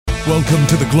Welcome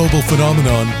to the global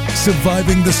phenomenon,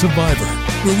 Surviving the Survivor,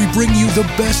 where we bring you the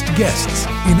best guests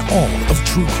in all of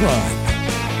true crime.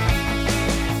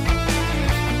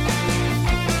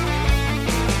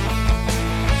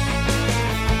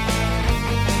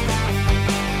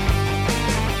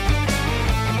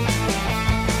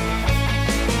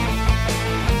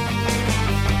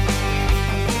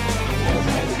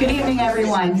 Good evening,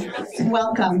 everyone.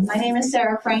 Welcome. My name is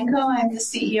Sarah Franco. I'm the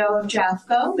CEO of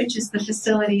JAFCO, which is the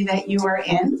facility that you are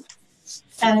in.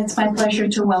 And it's my pleasure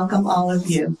to welcome all of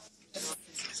you.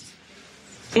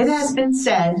 It has been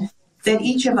said that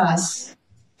each of us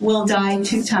will die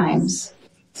 2 times.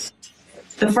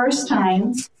 The first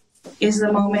time is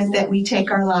the moment that we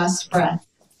take our last breath.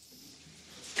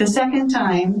 The second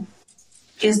time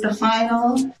is the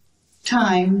final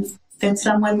time that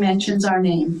someone mentions our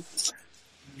name.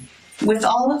 With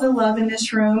all of the love in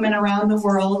this room and around the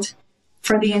world,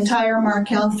 for the entire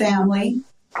Markel family,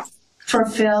 for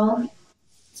Phil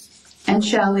and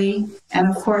Shelley, and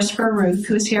of course for Ruth,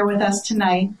 who's here with us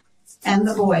tonight, and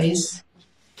the boys,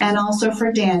 and also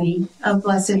for Danny of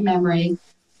blessed memory,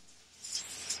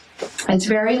 it's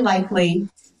very likely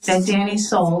that Danny's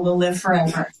soul will live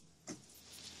forever.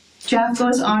 JAFCO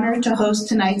is honored to host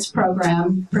tonight's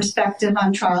program, Perspective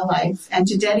on Trial Life, and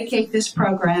to dedicate this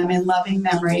program in loving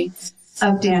memory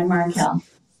of Dan Markel.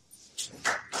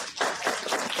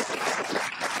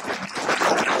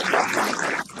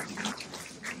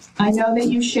 I know that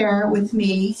you share with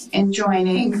me in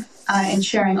joining and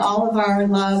sharing all of our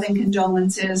love and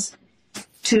condolences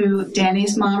to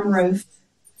Danny's mom, Ruth,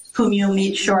 whom you'll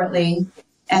meet shortly,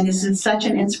 and is such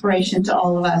an inspiration to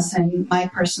all of us and my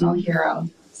personal hero.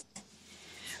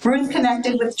 Ruth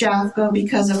connected with JAFCO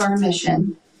because of our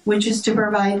mission, which is to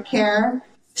provide care,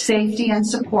 safety, and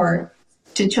support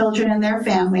to children and their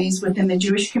families within the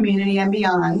Jewish community and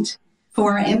beyond who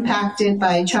are impacted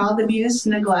by child abuse,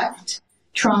 neglect,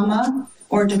 trauma,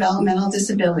 or developmental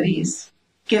disabilities,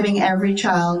 giving every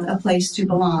child a place to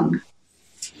belong.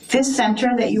 This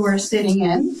center that you are sitting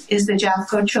in is the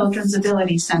JAFCO Children's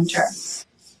Ability Center.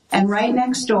 And right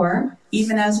next door,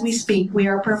 even as we speak, we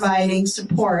are providing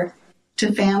support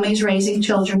to families raising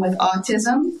children with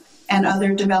autism and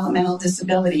other developmental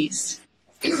disabilities.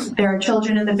 There are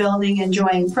children in the building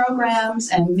enjoying programs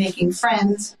and making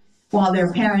friends while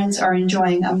their parents are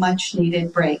enjoying a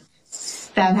much-needed break.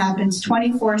 That happens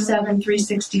 24/7,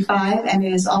 365, and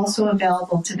it is also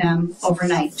available to them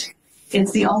overnight.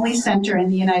 It's the only center in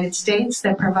the United States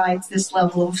that provides this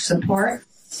level of support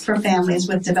for families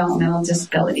with developmental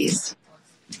disabilities.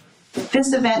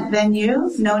 This event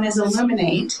venue, known as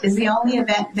Illuminate, is the only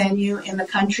event venue in the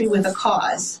country with a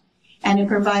cause, and it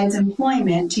provides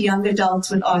employment to young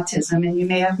adults with autism. And you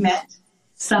may have met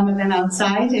some of them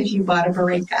outside if you bought a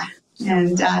Bareka.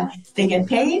 And they get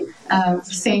paid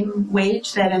same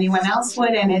wage that anyone else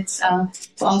would, and it's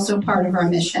also part of our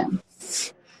mission.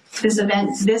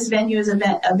 This venue is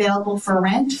available for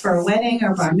rent for a wedding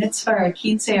or bar mitzvah or a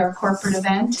kidsei or corporate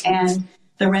event, and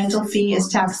the rental fee is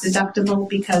tax deductible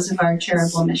because of our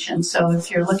charitable mission. So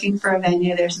if you're looking for a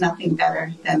venue, there's nothing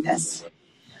better than this.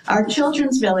 Our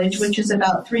children's village, which is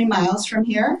about 3 miles from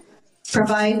here,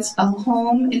 provides a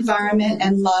home environment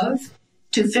and love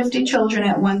to 50 children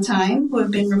at one time who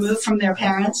have been removed from their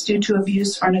parents due to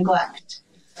abuse or neglect.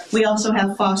 We also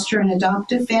have foster and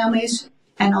adoptive families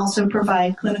and also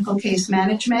provide clinical case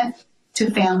management to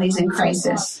families in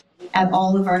crisis at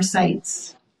all of our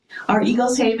sites. Our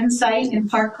Eagles Haven site in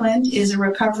Parkland is a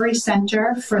recovery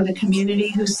center for the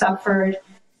community who suffered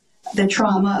the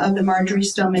trauma of the Marjorie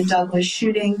Stoneman Douglas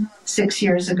shooting 6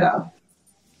 years ago.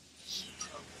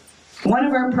 One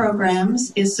of our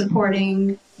programs is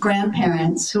supporting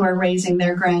grandparents who are raising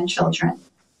their grandchildren.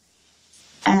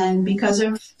 And because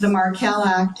of the Markel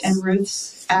Act and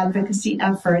Ruth's advocacy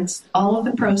efforts, all of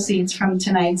the proceeds from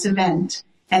tonight's event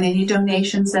and any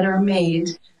donations that are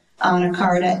made on a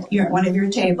card at one of your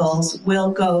tables will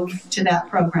go to that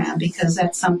program because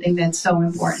that's something that's so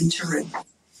important to Ruth.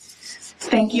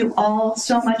 Thank you all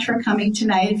so much for coming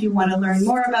tonight. If you want to learn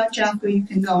more about JAFCO, you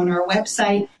can go on our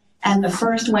website. And the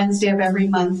first Wednesday of every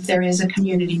month, there is a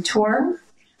community tour.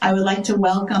 I would like to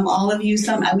welcome all of you.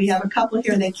 We have a couple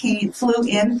here that flew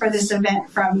in for this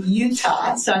event from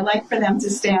Utah. So I'd like for them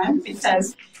to stand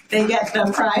because they get the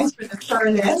prize for the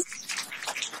furthest.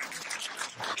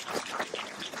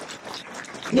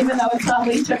 Even though it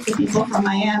probably took the people from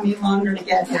Miami longer to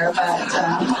get here.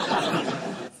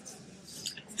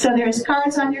 So there's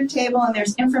cards on your table and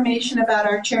there's information about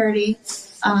our charity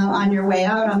on your way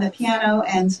out on the piano.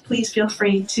 And please feel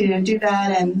free to do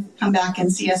that and come back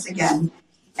and see us again.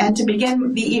 And to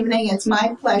begin the evening, it's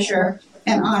my pleasure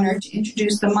and honored to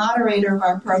introduce the moderator of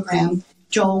our program,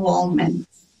 Joel Waldman.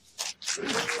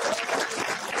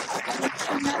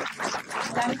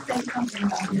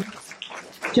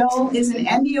 Joel is an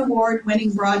Emmy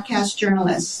Award-winning broadcast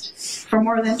journalist. For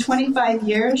more than 25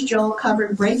 years, Joel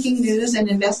covered breaking news and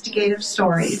investigative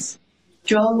stories.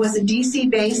 Joel was a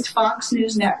DC-based Fox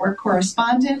News Network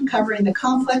correspondent covering the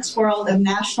complex world of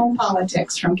national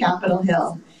politics from Capitol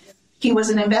Hill. He was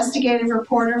an investigative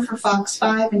reporter for Fox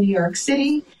 5 in New York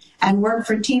City and worked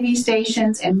for TV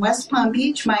stations in West Palm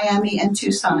Beach, Miami, and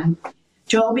Tucson.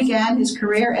 Joel began his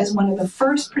career as one of the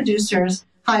first producers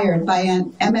hired by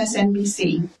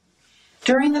MSNBC.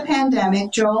 During the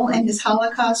pandemic, Joel and his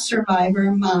Holocaust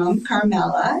survivor mom,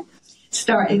 Carmela,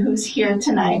 who's here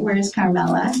tonight. Where's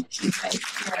Carmela? She's right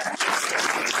here.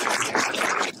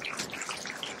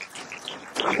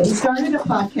 They started a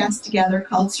podcast together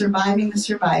called Surviving the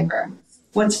Survivor.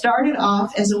 What started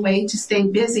off as a way to stay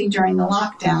busy during the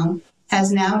lockdown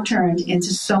has now turned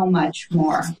into so much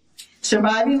more.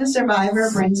 Surviving the Survivor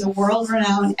brings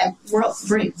world-renowned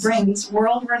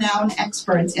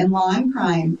experts in law and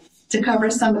crime to cover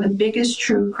some of the biggest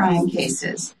true crime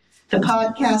cases. The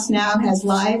podcast now has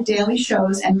live daily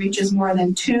shows and reaches more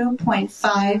than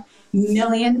 2.5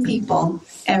 million people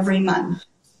every month.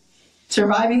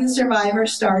 Surviving the Survivor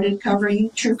started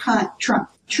covering true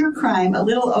crime a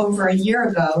little over a year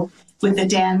ago with the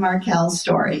Dan Markel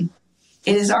story.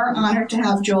 It is our honor to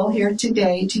have Joel here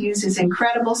today to use his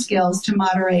incredible skills to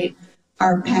moderate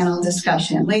our panel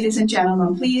discussion. Ladies and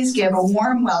gentlemen, please give a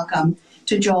warm welcome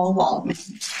to Joel Waldman.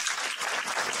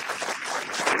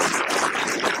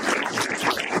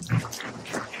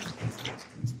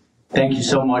 Thank you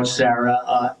so much,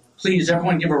 Sarah. Please,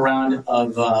 everyone give a round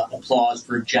of applause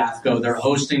for JAFCO. They're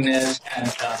hosting this, and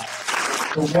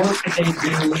the work that they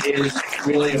do is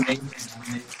really amazing.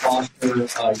 They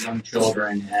foster young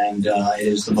children, and it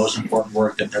is the most important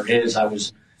work that there is.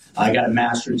 I got a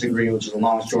master's degree, which is a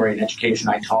long story in education.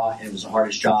 I taught, and it was the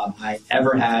hardest job I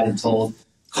ever had, and told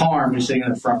Carm, who's sitting in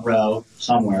the front row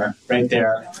somewhere, right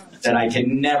there, that I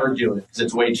can never do it because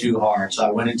it's way too hard. So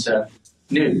I went into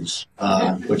news,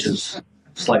 which is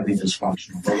slightly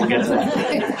dysfunctional, but we'll get to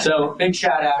that. So big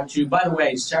shout out to, by the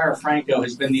way, Sarah Franco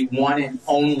has been the one and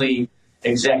only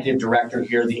executive director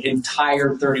here the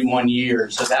entire 31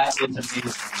 years. So that is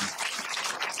amazing.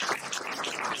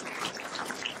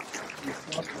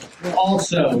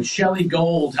 Also, Shelley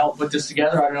Gold helped put this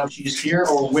together. I don't know if she's here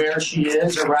or where she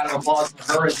is. A round of applause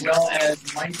for her, as well as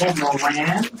Michael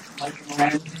Moran. Michael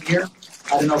Moran is here.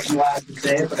 I don't know if I'm allowed to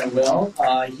say it, but I will.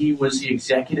 He was the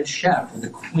executive chef of the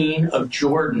Queen of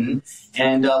Jordan.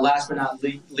 And last but not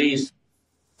least,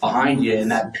 behind you in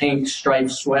that pink striped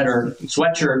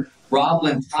sweatshirt, Rob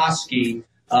Lentosky.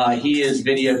 He is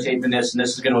videotaping this, and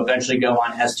this is going to eventually go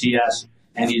on STS,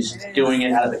 and he's doing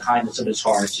it out of the kindness of his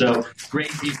heart. So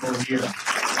great people here.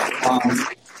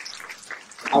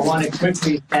 I want to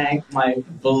quickly thank my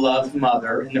beloved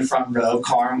mother in the front row,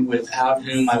 Carm, without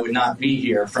whom I would not be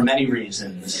here for many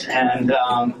reasons. And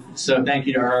so thank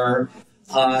you to her.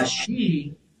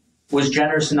 She was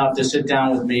generous enough to sit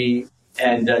down with me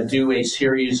and do a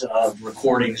series of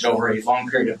recordings over a long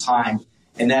period of time.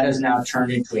 And that has now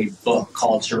turned into a book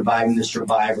called Surviving the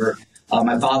Survivor.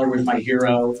 My father was my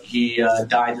hero. He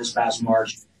died this past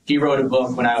March. He wrote a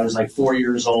book when I was like 4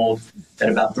 years old that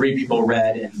about 3 people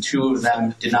read, and 2 of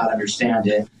them did not understand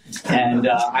it. And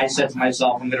I said to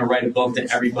myself, I'm going to write a book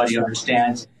that everybody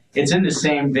understands. It's in the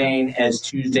same vein as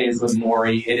Tuesdays with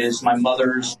Morrie. It is my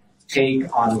mother's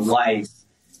take on life.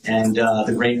 And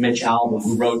the great Mitch Albom,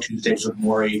 who wrote Tuesdays with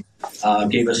Morrie,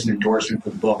 gave us an endorsement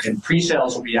for the book. And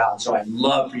pre-sales will be out, so I'd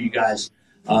love for you guys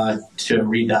to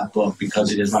read that book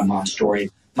because it is my mom's story.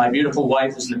 My beautiful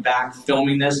wife is in the back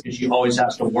filming this because she always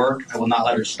has to work. I will not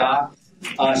let her stop.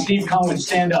 Steve Cohen,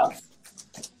 stand up.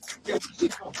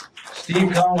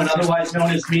 Steve Cohen, otherwise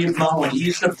known as Steve Moen.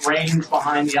 He's the brains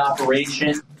behind the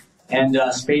operation. And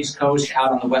Space Coast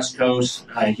out on the West Coast.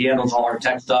 He handles all our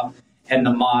tech stuff. And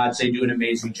the mods, they do an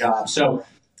amazing job. So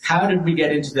how did we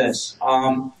get into this?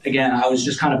 Again, I was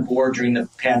just kind of bored during the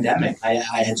pandemic.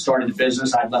 I had started the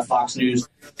business. I'd left Fox News,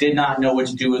 did not know what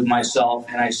to do with myself.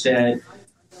 And I said,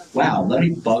 wow, let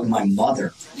me bug my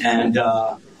mother. And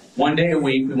one day a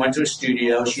week, we went to a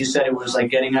studio. She said it was like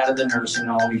getting out of the nursing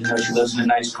home, even though she lives in a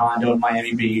nice condo in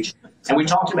Miami Beach. And we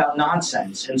talked about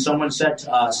nonsense. And someone said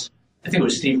to us, I think it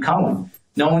was Steve Cohen,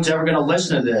 no one's ever going to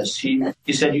listen to this. He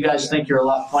said, you guys think you're a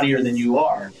lot funnier than you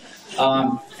are.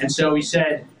 And so he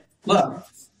said, look,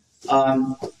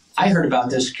 I heard about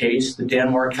this case, the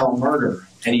Dan Markel murder,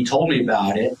 and he told me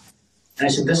about it. And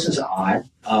I said, this is odd.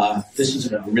 This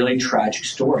is a really tragic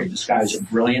story. This guy was a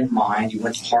brilliant mind. He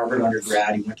went to Harvard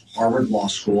undergrad. He went to Harvard Law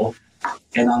School.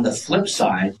 And on the flip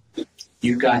side,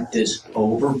 you've got this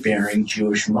overbearing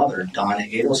Jewish mother, Donna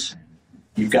Adelson.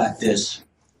 You've got this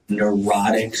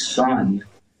neurotic son,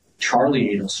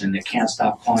 Charlie Adelson, that can't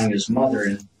stop calling his mother.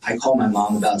 And I call my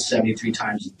mom about 73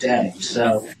 times a day.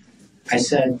 So I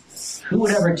said, who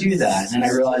would ever do that? And I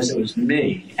realized it was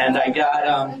me. And I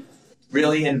got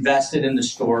really invested in the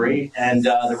story. And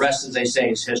the rest, as they say,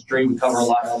 is history. We cover a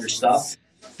lot of other stuff.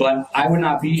 But I would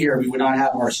not be here. We would not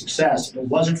have our success if it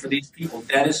wasn't for these people.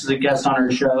 Dennis is a guest on our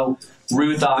show.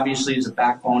 Ruth, obviously, is the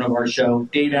backbone of our show.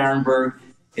 Dave Aronberg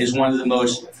is one of the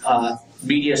most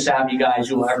media-savvy guys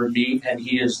you'll ever meet, and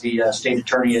he is the state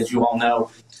attorney, as you all know,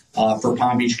 for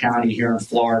Palm Beach County here in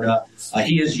Florida.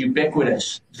 He is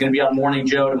ubiquitous. He's going to be on Morning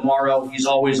Joe tomorrow. He's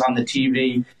always on the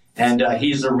TV, and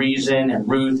he's the reason, and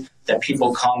Ruth, that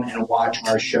people come and watch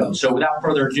our show. So without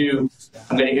further ado,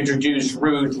 I'm going to introduce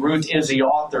Ruth. Ruth is the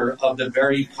author of the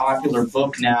very popular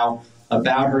book now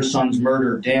about her son's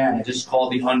murder, Dan. It is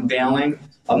called The Unveiling,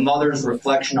 a mother's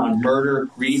reflection on murder,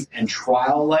 grief, and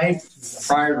trial life.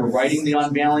 Prior to writing The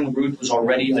Unveiling, Ruth was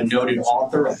already a noted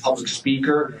author, a public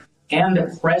speaker, and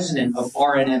the president of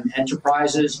R&M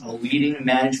Enterprises, a leading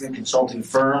management consulting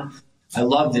firm. I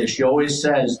love this. She always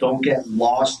says, don't get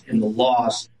lost in the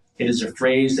loss. It is a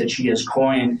phrase that she has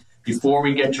coined. Before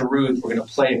we get to Ruth, we're going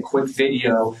to play a quick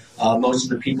video. Most of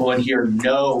the people in here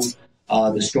know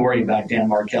the story about Dan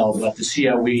Markel, but the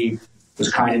COE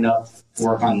was kind enough to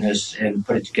work on this and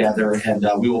put it together, and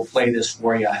we will play this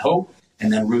for you, I hope,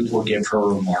 and then Ruth will give her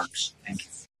remarks. Thank you.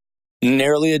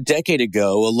 Nearly a decade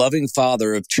ago, a loving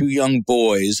father of two young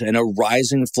boys and a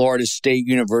rising Florida State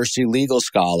University legal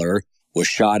scholar was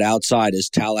shot outside his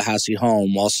Tallahassee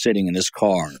home while sitting in his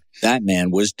car. That man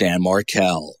was Dan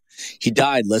Markel. He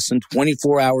died less than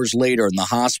 24 hours later in the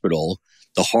hospital.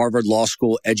 The Harvard Law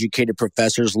School educated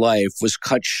professor's life was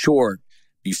cut short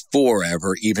before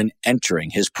ever even entering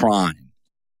his prime.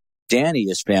 Danny,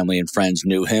 his family and friends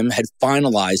knew him, had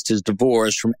finalized his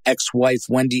divorce from ex-wife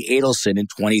Wendy Adelson in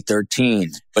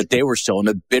 2013, but they were still in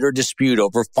a bitter dispute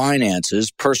over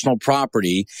finances, personal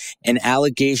property, and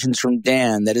allegations from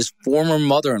Dan that his former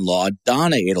mother-in-law,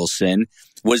 Donna Adelson,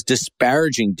 was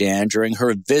disparaging Dan during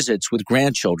her visits with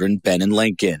grandchildren Ben and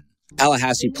Lincoln.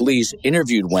 Tallahassee police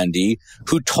interviewed Wendy,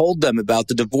 who told them about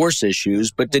the divorce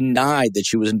issues but denied that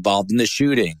she was involved in the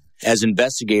shooting. As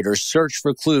investigators searched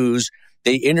for clues,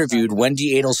 they interviewed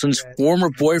Wendy Adelson's former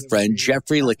boyfriend,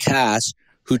 Jeffrey Lacasse,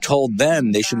 who told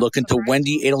them they should look into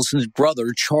Wendy Adelson's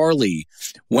brother, Charlie.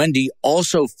 Wendy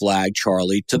also flagged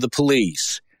Charlie to the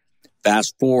police.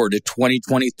 Fast forward to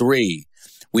 2023.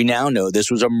 We now know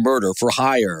this was a murder for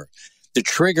hire. The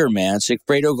trigger man,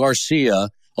 Sigfredo Garcia,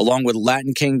 along with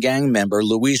Latin King gang member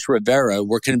Luis Rivera,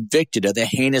 were convicted of the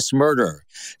heinous murder.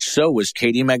 So was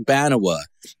Katie Magbanawa.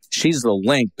 She's the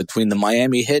link between the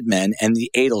Miami hitmen and the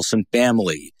Adelson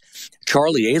family.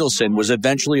 Charlie Adelson was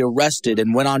eventually arrested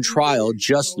and went on trial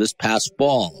just this past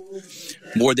fall.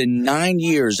 More than 9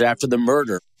 years after the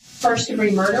murder,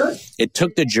 First-degree murder? It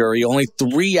took the jury only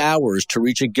 3 hours to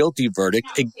reach a guilty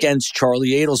verdict against Charlie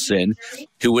Adelson,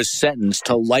 who was sentenced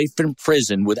to life in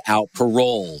prison without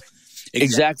parole.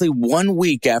 Exactly 1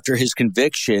 week after his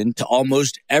conviction, to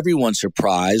almost everyone's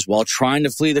surprise, while trying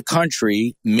to flee the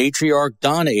country, matriarch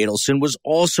Donna Adelson was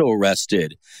also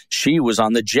arrested. She was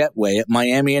on the jetway at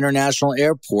Miami International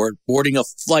Airport boarding a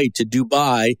flight to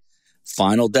Dubai.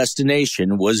 Final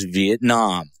destination was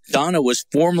Vietnam. Donna was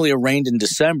formally arraigned in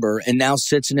December and now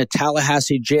sits in a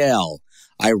Tallahassee jail.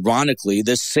 Ironically,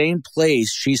 the same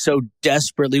place she so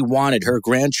desperately wanted her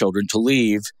grandchildren to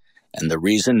leave. And the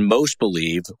reason most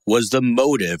believe was the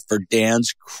motive for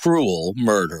Dan's cruel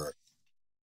murder.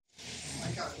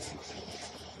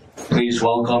 Please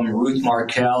welcome Ruth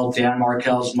Markel, Dan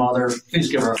Markel's mother. Please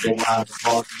give her a big round of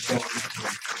applause.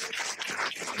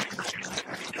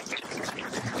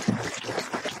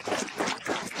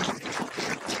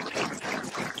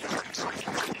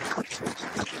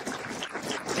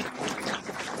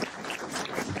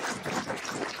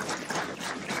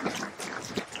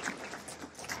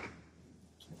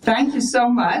 Thank you so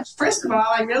much. First of all,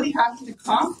 I really have to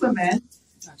compliment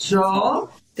Joel,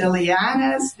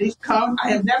 Ileana, Steve Cohn.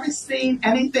 I have never seen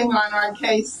anything on our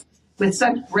case with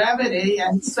such brevity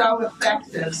and so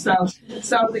effective. So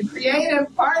the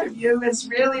creative part of you is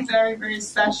really very, very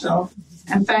special.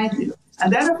 And thank you.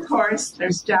 And then, of course,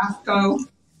 there's Jafko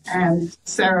and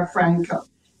Sarah Franco.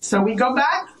 So we go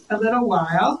back a little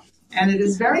while, and it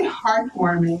is very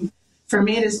heartwarming for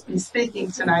me to be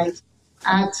speaking tonight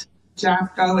at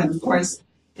Jafko, and of course,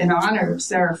 in honor of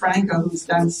Sarah Franco, who's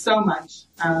done so much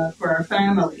for our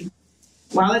family.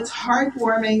 While it's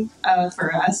heartwarming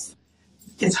for us,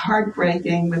 it's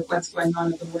heartbreaking with what's going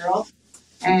on in the world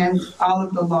and all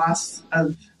of the loss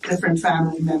of different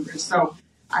family members. So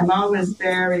I'm always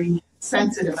very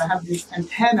sensitive. I have this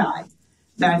antennae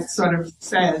that sort of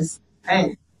says,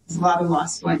 hey, there's a lot of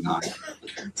loss going on.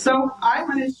 So I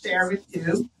want to share with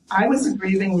you, I was a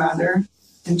grieving mother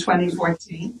in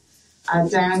 2014.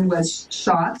 Dan was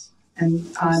shot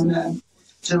on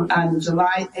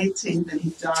July 18th, and he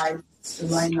died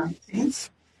July 19th.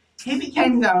 He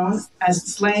became known as the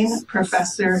slain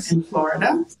professor in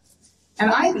Florida,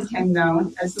 and I became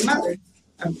known as the mother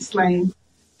of the slain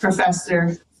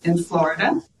professor in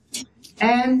Florida.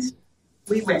 And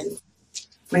we waited.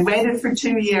 We waited for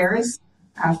 2 years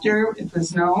after it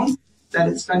was known that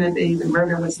it's going to be, the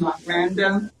murder was not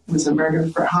random, it was a murder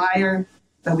for hire,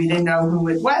 but we didn't know who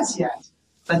it was yet.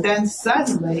 But then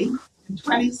suddenly, in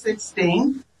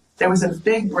 2016, there was a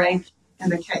big break in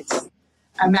the case.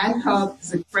 A man called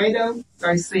Zigfredo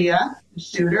Garcia, the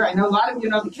shooter. I know a lot of you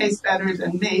know the case better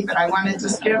than me, but I want to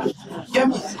just give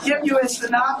you a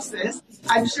synopsis.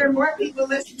 I'm sure more people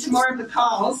listen to more of the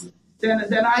calls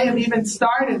than I have even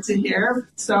started to hear.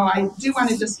 So I do want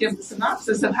to just give the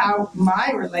synopsis of how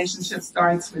my relationship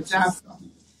starts with Jasper.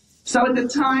 So at the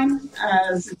time,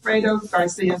 Zigfredo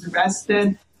Garcia is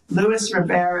arrested. Luis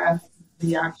Rivera,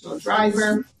 the actual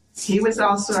driver, he was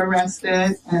also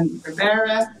arrested, and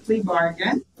Rivera plea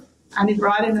bargained, and he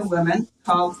brought in a woman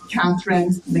called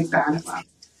Catherine McBanawa.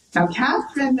 Now,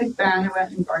 Catherine McBanawa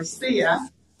and Garcia,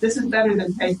 this is better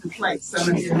than Take the Place. Some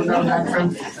of you know that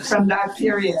from that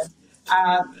period.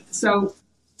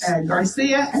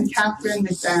 Garcia and Catherine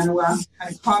McBanawa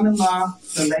had a common law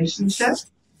relationship,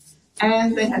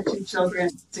 and they had 2 children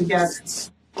together.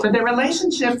 But their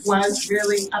relationship was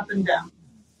really up and down.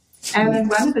 And in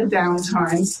one of the down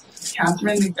times,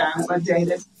 Catherine McBanawa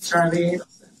dated Charlie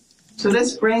Adelson. So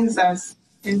this brings us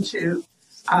into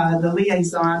the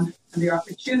liaison and the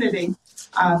opportunity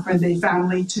for the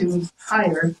family to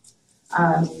hire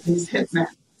these hitmen.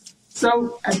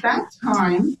 So at that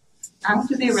time,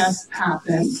 after the arrest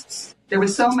happened, there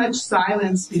was so much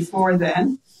silence before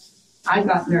then. I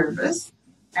got nervous,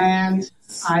 and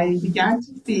I began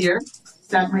to fear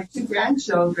that my 2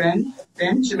 grandchildren,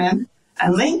 Benjamin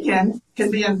and Lincoln,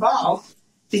 could be involved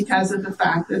because of the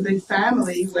fact that the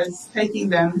family was taking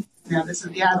them, now this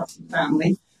is the Adelson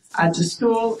family, to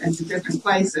school and to different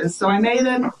places. So I made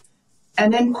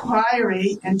an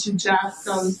inquiry into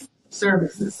JAFCO's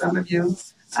services. Some of you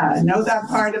know that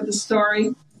part of the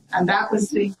story, and that was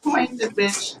the point at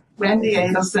which Wendy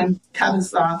Adelson cut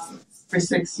us off for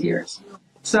 6 years.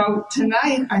 So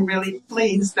tonight, I'm really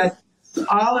pleased that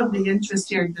all of the interest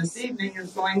here this evening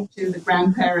is going to the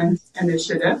Grandparent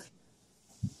Initiative.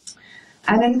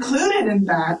 And included in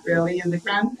that, really, in the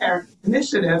Grandparent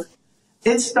Initiative,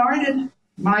 it started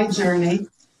my journey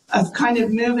of kind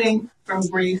of moving from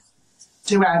grief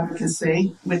to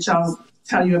advocacy, which I'll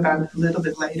tell you about a little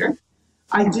bit later.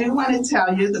 I do want to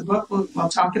tell you, the book we'll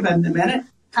talk about in a minute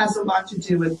has a lot to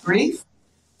do with grief,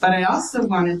 but I also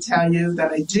want to tell you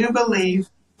that I do believe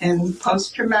in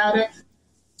post-traumatic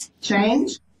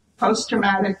change,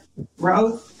 post-traumatic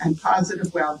growth, and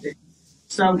positive well-being.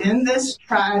 So in this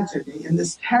tragedy, in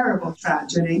this terrible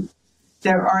tragedy,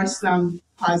 there are some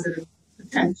positive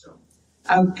potential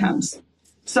outcomes.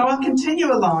 So I'll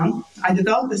continue along. I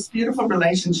developed this beautiful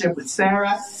relationship with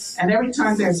Sarah, and every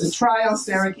time there's a trial,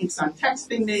 Sarah keeps on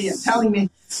texting me and telling me,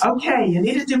 okay, you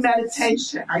need to do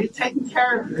meditation. Are you taking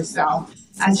care of yourself?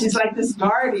 And she's like this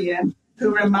guardian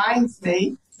who reminds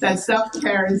me that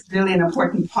self-care is really an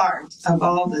important part of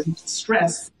all the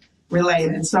stress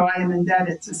related. So I am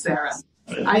indebted to Sarah.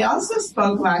 I also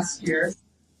spoke last year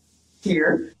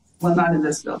here, well, not in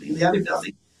this building, the other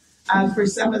building, for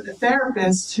some of the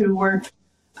therapists who work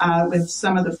with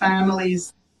some of the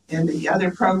families in the other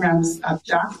programs of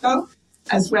JAFCO,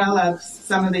 as well as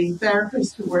some of the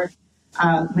therapists who work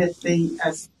with the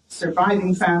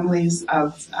surviving families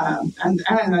of, and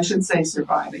I should say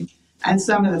surviving, and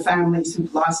some of the families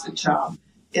who've lost a child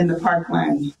in the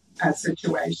Parkland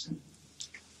situation.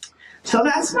 So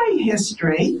that's my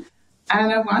history,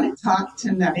 and I want to talk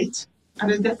tonight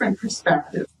at a different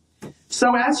perspective.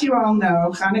 So as you all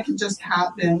know, Hanukkah just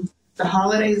happened. The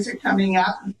holidays are coming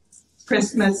up,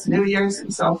 Christmas, New Year's,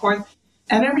 and so forth,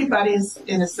 and everybody's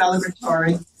in a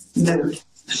celebratory mood.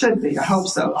 Should be, I hope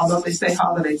so, although they say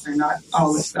holidays are not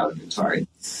always celebratory.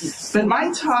 But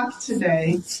my talk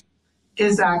today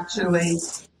is actually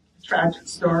a tragic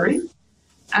story,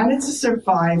 and it's a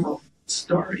survival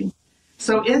story.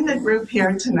 So in the group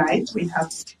here tonight, we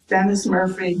have Dennis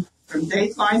Murphy from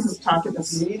Dateline, who's talking about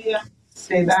the media,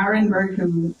 Dave Aronberg,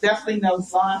 who definitely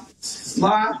knows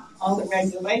law, all the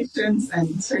regulations,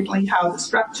 and certainly how the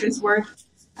structures work,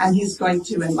 and he's going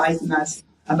to enlighten us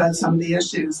about some of the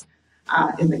issues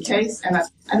in the case.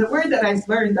 And the word that I've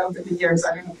learned over the years,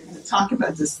 I don't know if you're going to talk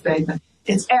about this today, but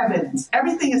it's evidence.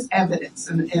 Everything is evidence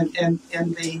in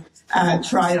the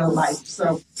trial life.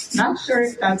 So not sure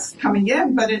if that's coming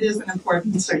in, but it is an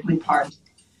important, certainly, part.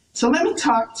 So let me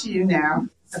talk to you now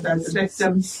about the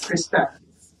victim perspective.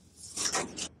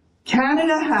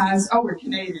 Canada has, we're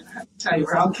Canadian, I have to tell you,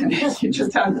 we're all Canadian,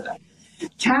 just tell you that.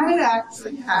 Canada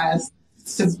actually has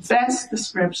the best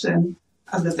description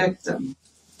of the victim.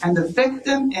 And the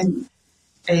victim, in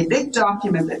a big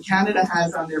document that Canada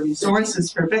has on their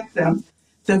resources for victim,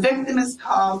 the victim is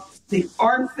called the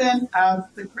orphan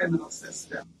of the criminal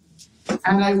system.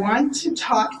 And I want to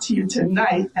talk to you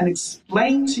tonight and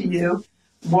explain to you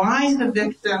why the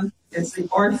victim is the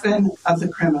orphan of the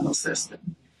criminal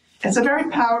system. It's a very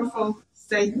powerful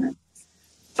statement.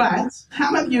 But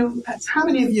how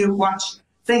many of you watch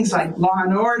things like Law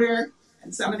and Order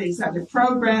and some of these other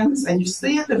programs, and you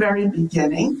see at the very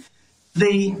beginning,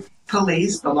 the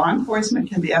police, the law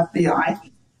enforcement, and the FBI,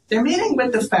 they're meeting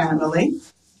with the family,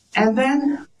 and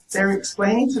then they're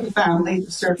explaining to the family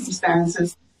the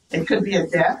circumstances. It could be a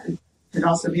death, it could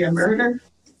also be a murder,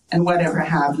 and whatever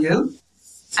have you.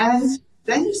 And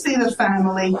then you see the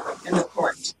family in the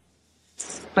court.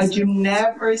 But you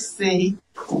never see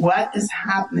what is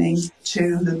happening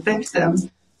to the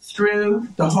victim through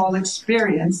the whole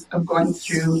experience of going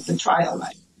through the trial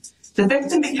life. The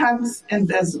victim becomes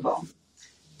invisible.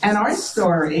 And our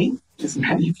story, as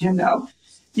many of you know,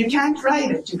 you can't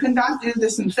write it. You cannot do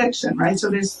this in fiction, right? So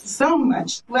there's so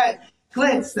much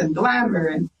glitz and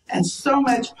glamour and so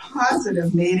much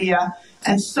positive media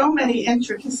and so many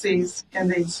intricacies in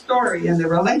the story and the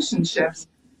relationships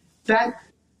that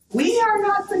we are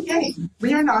not the game.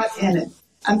 We are not in it.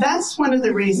 And that's one of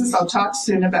the reasons I'll talk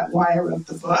soon about why I wrote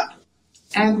the book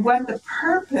and what the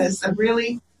purpose of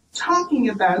really talking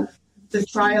about the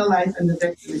trial life and the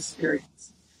victim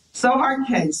experience. So our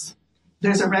case,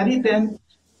 there's already been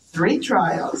 3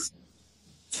 trials,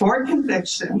 4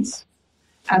 convictions,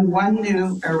 and 1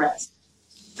 new arrest.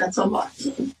 That's a lot.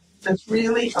 That's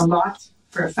really a lot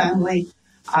for a family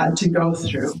to go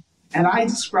through. And I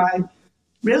describe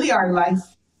really our life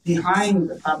behind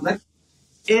the public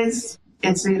it's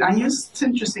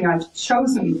interesting. I've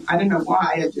chosen, I don't know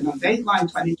why, Dateline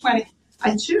 2020.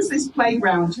 I choose these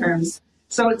playground terms.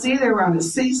 So it's either we're on a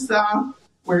seesaw,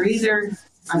 we're either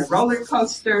on a roller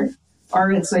coaster,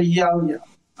 or it's a yo-yo.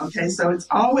 Okay, so it's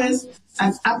always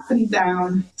an up and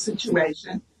down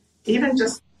situation. Even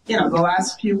just, the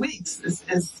last few weeks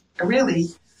is really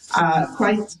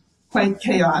quite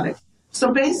chaotic.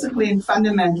 So basically and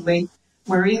fundamentally,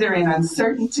 we're either in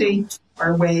uncertainty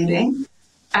or waiting,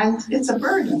 and it's a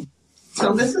burden.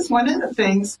 So this is one of the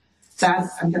things that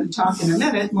I'm going to talk in a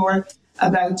minute more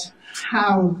about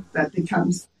how that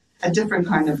becomes a different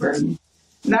kind of burden.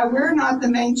 Now, we're not the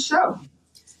main show.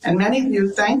 And many of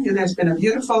you, thank you, there's been a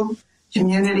beautiful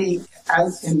community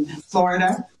out in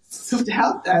Florida who've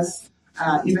helped us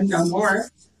even know more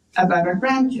about our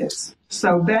grandkids.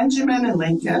 So Benjamin and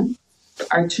Lincoln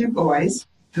are 2 boys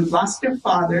who lost their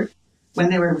father when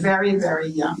they were very, very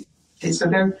young. Okay, so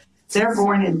they're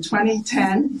born in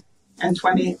 2010 and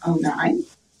 2009.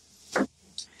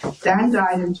 Dan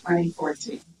died in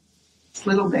 2014. It's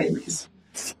little babies.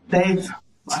 They've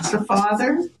lost a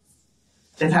father.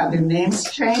 They've had their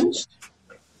names changed.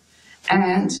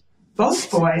 And both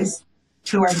boys,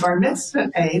 who are bar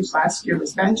mitzvah age, last year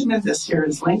was Benjamin, this year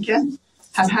is Lincoln,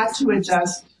 have had to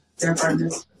adjust their bar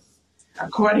mitzvahs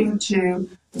according to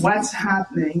what's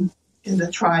happening in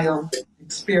the trial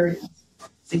experience.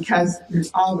 Because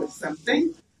there's always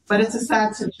something, but it's a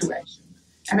sad situation.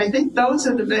 And I think those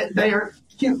are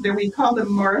we call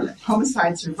them more like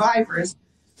homicide survivors,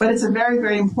 but it's a very,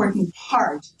 very important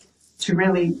part to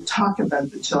really talk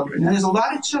about the children. And there's a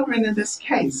lot of children in this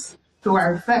case who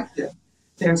are affected.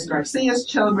 There's Garcia's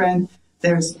children,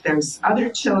 there's other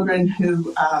children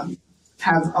who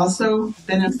have also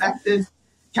been affected.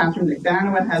 Catherine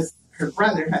McDanough her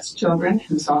brother has children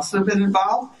who's also been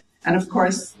involved. And of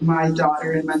course, my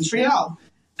daughter in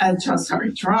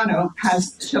Toronto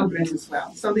has children as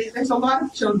well. So there's a lot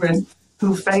of children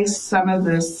who face some of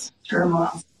this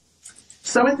turmoil.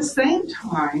 So at the same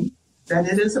time that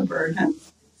it is a burden,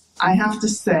 I have to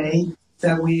say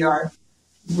that we are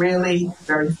really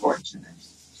very fortunate.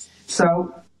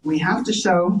 So we have to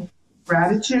show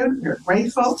gratitude. We're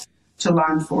grateful to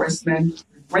law enforcement.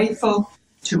 We're grateful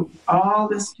to all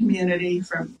this community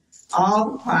from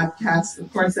all the podcasts.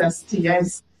 Of course,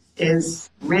 STS is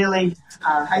really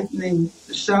heightening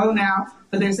the show now,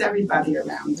 but there's everybody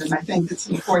around, and I think it's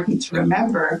important to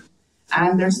remember.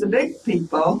 And there's the big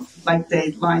people like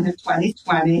Dateline in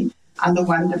 2020 on the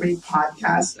Wondery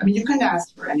podcast. I mean, you couldn't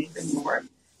ask for anything more.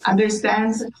 And there's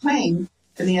Dan's acclaim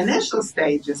in the initial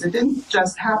stages. It didn't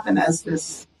just happen as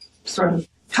this sort of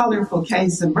colorful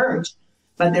case emerged,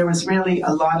 but there was really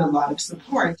a lot of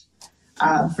support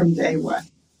from day one.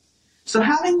 So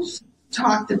having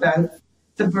talked about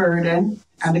the burden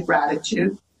and the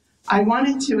gratitude, I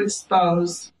wanted to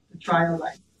expose the trial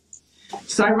life.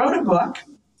 So I wrote a book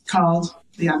called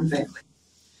The Unveiling,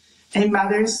 a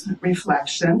mother's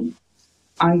reflection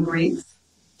on grief,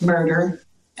 murder,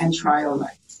 and trial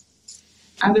life.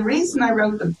 And the reason I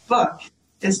wrote the book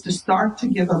is to start to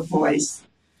give a voice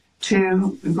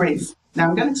to grief. Now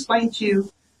I'm going to explain to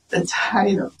you the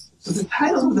title. So the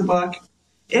title of the book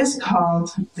is called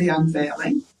The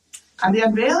Unveiling. And The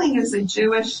Unveiling is a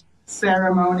Jewish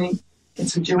ceremony.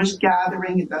 It's a Jewish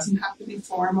gathering. It doesn't have to be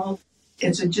formal.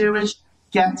 It's a Jewish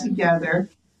get-together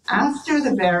after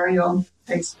the burial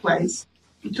takes place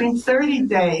between 30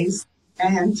 days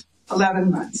and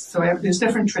 11 months. So there's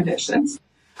different traditions.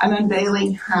 An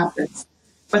unveiling happens.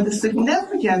 But the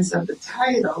significance of the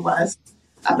title was,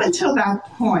 up until that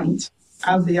point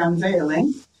of the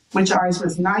unveiling, which ours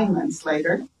was 9 months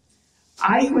later,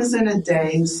 I was in a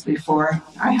daze before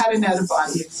I had an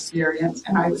out-of-body experience,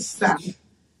 and I was stunned.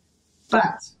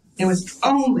 But it was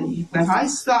only when I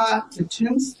saw the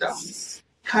tombstones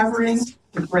covering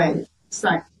the grave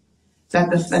site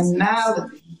that the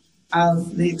finality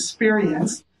of the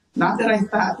experience, not that I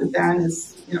thought that Dan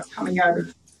is, coming out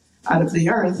of the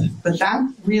earth, but that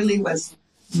really was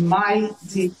my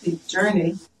deep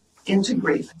journey into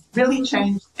grief. It really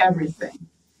changed everything.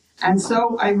 And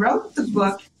so I wrote the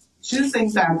book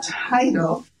choosing that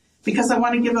title because I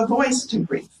want to give a voice to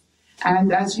grief.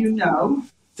 And as you know,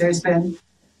 there's been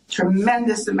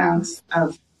tremendous amounts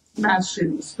of mass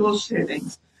shootings, school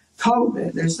shootings,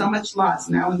 COVID. There's so much loss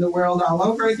now in the world all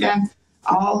over again,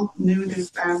 all new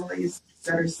families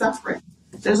that are suffering.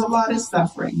 There's a lot of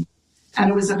suffering. And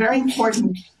it was a very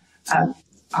important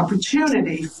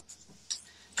opportunity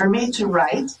for me to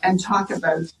write and talk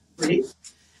about grief.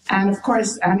 And of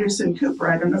course, Anderson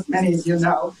Cooper, I don't know if many of you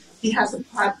know, he has a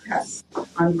podcast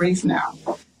on grief now.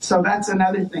 So that's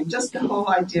another thing, just the whole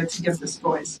idea to give this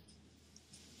voice.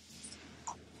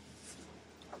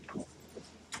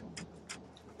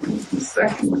 The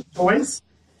second voice.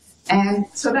 And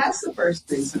so that's the first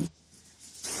reason,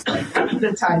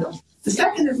 the title. The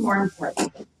second is more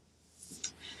important.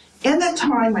 In the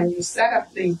time when you set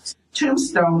up the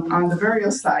tombstone on the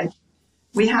burial site,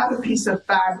 we have a piece of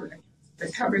fabric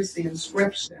that covers the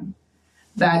inscription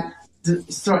that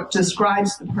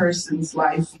describes the person's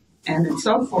life and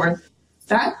so forth.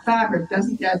 That fabric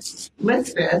doesn't get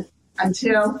lifted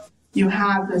until you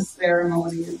have this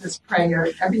ceremony, this prayer.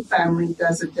 Every family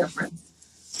does it different.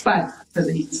 But for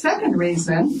the second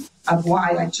reason of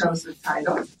why I chose the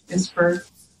title is for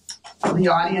the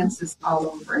audiences all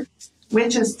over,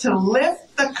 which is to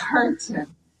lift the curtain,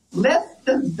 lift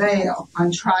the veil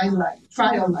on trial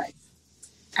life,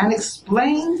 and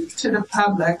explain to the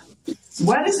public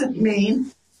what does it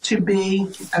mean to be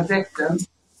a victim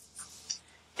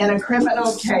in a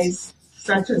criminal case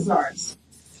such as ours.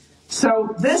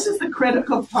 So this is the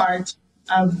critical part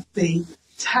of the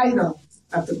title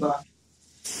of the book.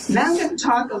 Now I'm going to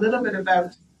talk a little bit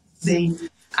about the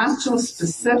actual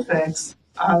specifics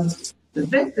of the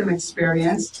victim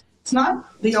experience. It's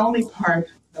not the only part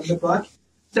of the book.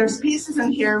 There's pieces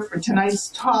in here for tonight's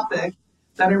topic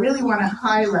that I really want to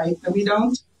highlight that we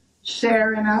don't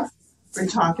share enough or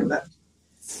talk about.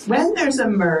 When there's a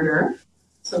murder,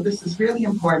 so this is really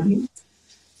important,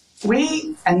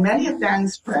 we and many of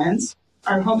Dan's friends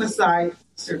are homicide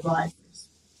survivors.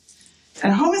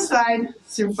 A homicide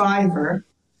survivor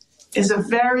is a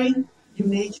very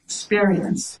unique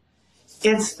experience.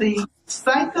 It's the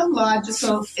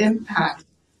psychological impact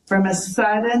from a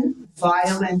sudden,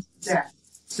 violent death.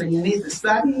 So you need the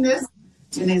suddenness,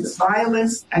 you need the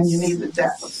violence, and you need the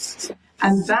death.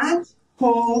 And that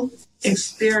whole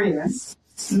experience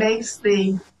makes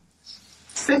the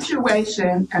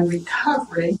situation and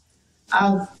recovery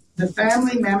of the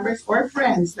family members or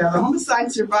friends. Now, the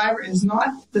homicide survivor is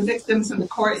not the victims in the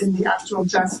court in the actual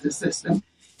justice system.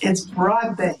 It's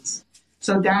broad-based.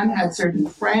 So Dan had certain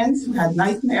friends who had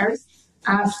nightmares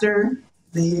after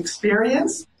the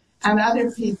experience, and other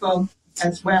people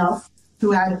as well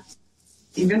who had,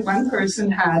 even one person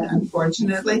had,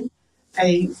 unfortunately,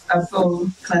 a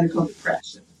full clinical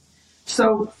depression.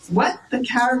 So what the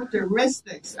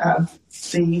characteristics of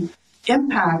the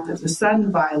impact of the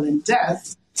sudden violent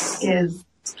death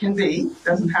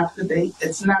doesn't have to be,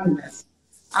 it's numbness.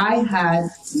 I had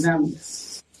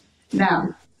numbness.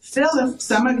 Now, Phil, if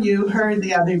some of you heard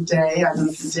the other day, I don't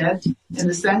know if you did, in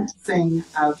the sentencing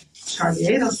of Charlie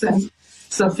Adelson,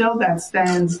 so Phil, that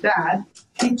Stan's dad,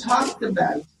 he talked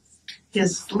about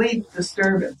his sleep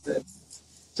disturbances.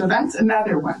 So that's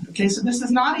another one. Okay, so this is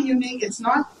not it's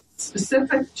not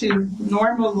specific to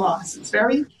normal loss. It's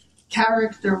very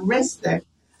characteristic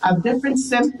of different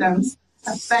symptoms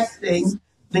affecting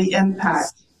the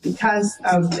impact because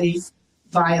of the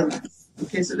violence.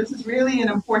 Okay, so this is really an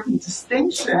important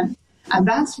distinction, and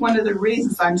that's one of the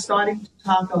reasons I'm starting to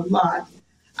talk a lot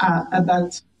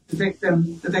about the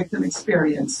victim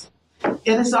experience.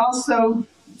 It is also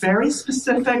very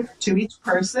specific to each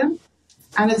person,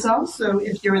 and it's also,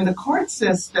 if you're in the court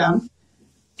system,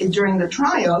 during the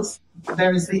trials,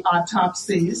 there's the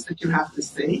autopsies that you have to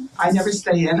see. I never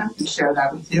stay in, I can share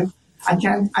that with you.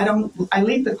 I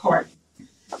leave the court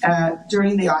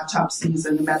during the autopsies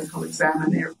and the medical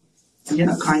examiner,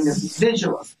 kind of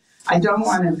visuals. I don't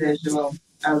want a visual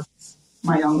of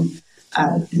my own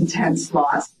intense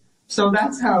loss. So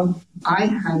that's how I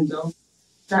handle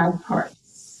that part.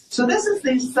 So this is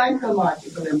the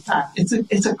psychological impact.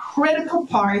 It's a critical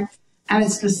part, and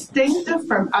it's distinctive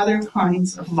from other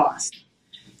kinds of loss.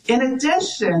 In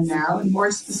addition now, and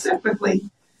more specifically,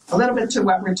 a little bit to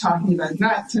what we're talking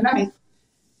about tonight,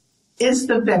 is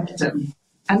the victim.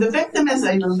 And the victim is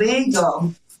a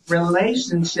legal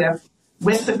relationship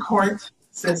with the court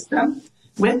system,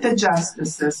 with the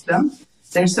justice system.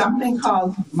 There's something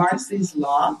called Marcy's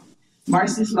Law.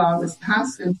 Marcy's Law was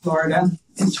passed in Florida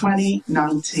in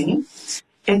 2019.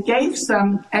 It gave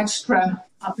some extra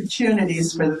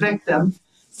opportunities for the victim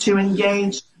to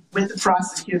engage with the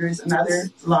prosecutors and other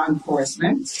law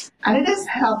enforcement. And it is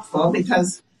helpful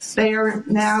because they are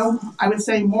now, I would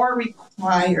say, more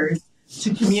required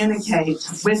to communicate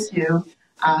with you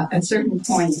at certain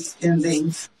points in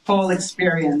the whole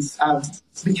experience of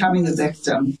becoming a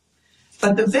victim.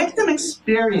 But the victim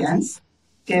experience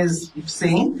is, you've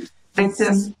seen,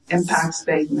 victim impact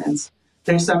statements.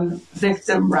 There's some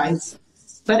victim rights,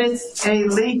 but it's a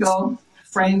legal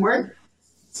framework.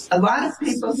 A lot of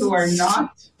people who are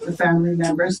not the family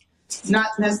members not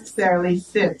necessarily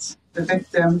fit the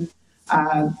victim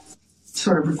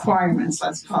sort of requirements,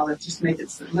 let's call it, just make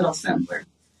it a little simpler.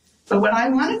 But what I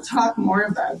want to talk more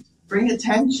about, bring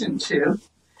attention to,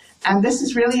 and this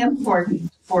is really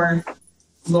important for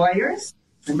lawyers,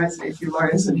 there must be a few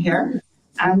lawyers in here,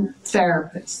 and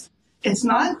therapists. It's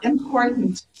not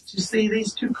important to see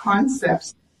these two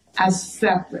concepts as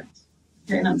separate.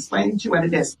 Okay, and I'm explaining to you what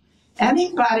it is.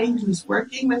 Anybody who's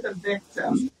working with a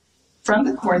victim from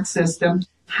the court system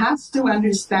has to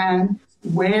understand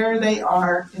where they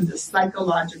are in the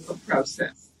psychological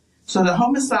process. So the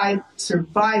homicide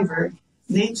survivor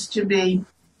needs to be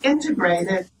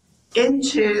integrated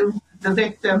into the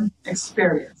victim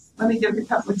experience. Let me give you a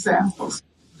couple examples.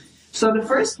 So the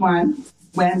first one,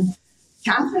 when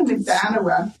Catherine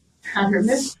McDanough had her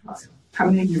mistrial, how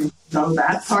many of you know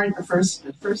that part, the first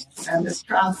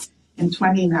mistrial in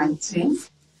 2019?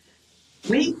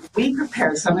 We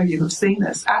prepared, some of you have seen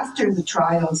this, after the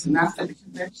trials and after the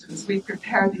convictions, we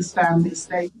prepared these family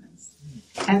statements.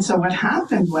 And so what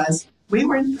happened was we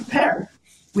weren't prepared.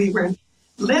 We were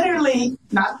literally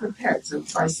not prepared. So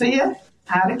Garcia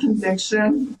had a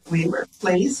conviction. We were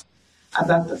pleased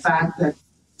about the fact that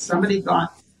somebody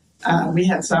we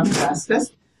had some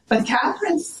justice. But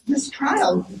Catherine's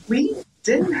mistrial, we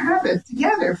didn't have it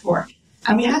together for it.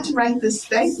 And we had to write this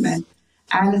statement.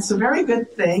 And it's a very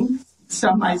good thing.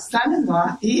 So my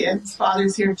son-in-law, Ian, his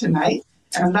father's here tonight,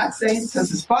 and I'm not saying because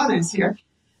his father's here,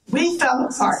 we fell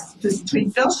apart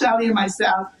between Phil Shelley and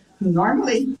myself, who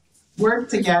normally work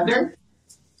together.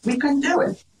 We couldn't do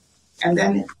it. And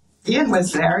then Ian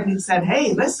was there, and he said,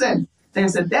 hey, listen,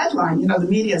 there's a deadline. The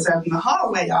media's out in the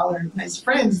hallway. All our nice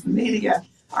friends, the media,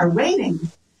 are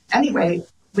waiting. Anyway,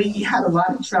 we had a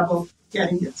lot of trouble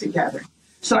getting it together.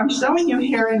 So I'm showing you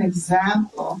here an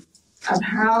example of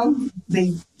how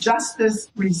the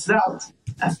justice result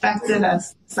affected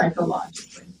us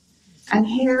psychologically. And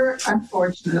here,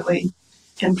 unfortunately,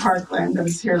 in Parkland, I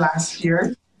was here last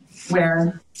year,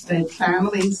 where the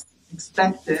families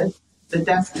expected the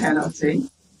death penalty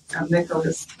of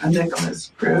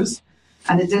Nicholas Cruz,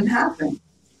 and it didn't happen.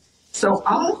 So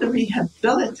all of the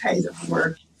rehabilitative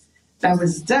work that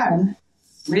was done,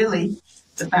 really,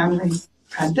 the families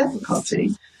had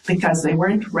difficulty because they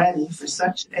weren't ready for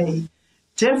such a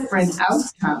different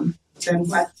outcome than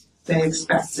what they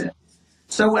expected.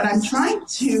 So what I'm trying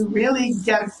to really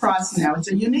get across now,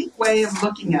 it's a unique way of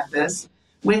looking at this,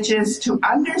 which is to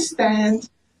understand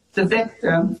the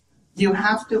victim, you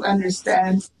have to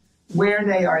understand where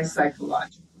they are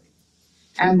psychologically.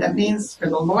 And that means for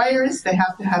the lawyers, they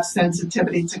have to have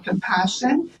sensitivity to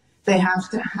compassion. They have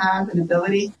to have an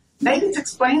ability maybe to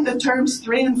explain the terms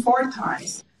 3 and 4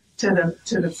 times to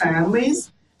the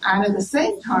families. And at the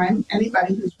same time,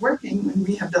 anybody who's working in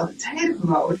rehabilitative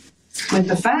mode with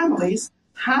the families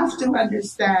have to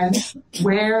understand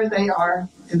where they are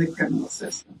in the criminal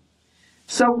system.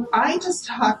 So I just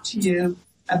talked to you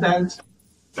about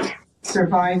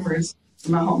survivors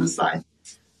from a homicide.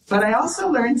 But I also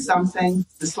learned something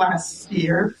this last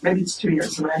year, maybe it's 2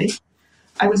 years already.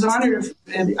 I was honored,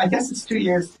 I guess it's 2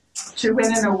 years, to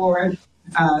win an award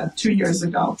 2 years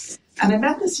ago. And I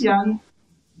met this young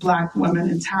Black woman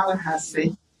in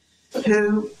Tallahassee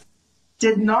who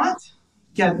did not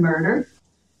get murdered,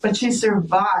 but she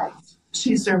survived.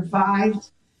 She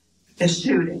survived a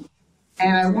shooting.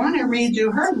 And I want to read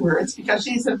you her words because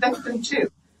she's a victim too.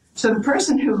 So the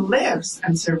person who lives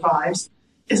and survives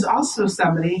is also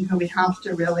somebody who we have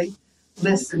to really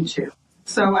listen to.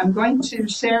 So I'm going to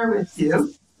share with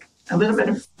you a little bit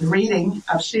of reading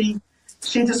of she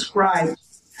described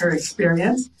her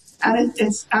experience, and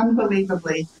it's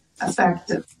unbelievably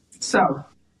effective. So,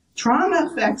 trauma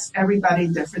affects everybody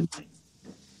differently.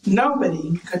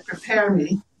 Nobody could prepare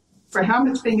me for how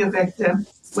much being a victim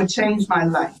would change my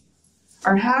life,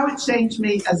 or how it changed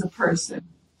me as a person.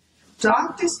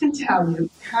 Doctors can tell you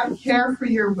how to care for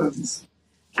your wounds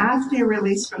after you're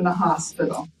released from the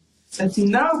hospital, but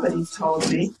nobody told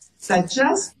me that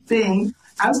just being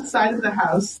outside of the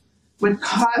house would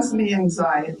cause me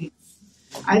anxiety.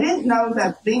 I didn't know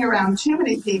that being around too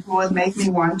many people would make me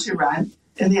want to run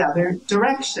in the other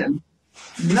direction.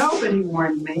 Nobody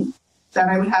warned me that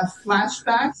I would have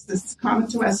flashbacks. This is common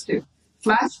to us too.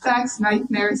 Flashbacks,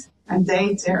 nightmares, and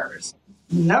day terrors.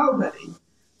 Nobody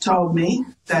told me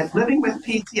that living with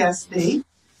PTSD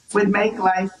would make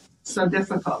life so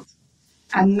difficult.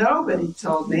 And nobody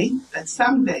told me that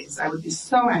some days I would be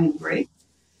so angry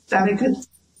that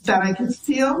I could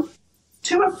feel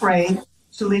too afraid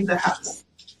to leave the house.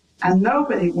 And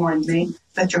nobody warned me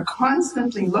that you're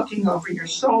constantly looking over your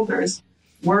shoulders,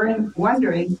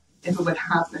 wondering if it would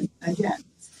happen again.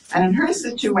 And in her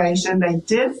situation, they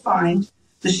did find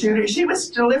the shooter. She was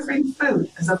delivering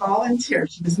food as a volunteer.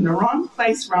 She was in the wrong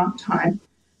place, wrong time,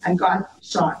 and got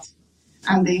shot.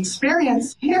 And the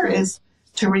experience here is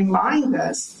to remind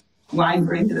us, why I'm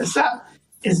bringing this up,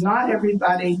 is not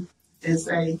everybody is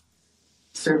a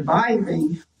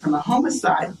surviving from a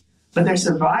homicide, but they're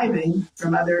surviving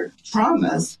from other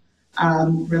traumas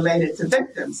related to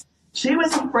victims. She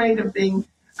was afraid of being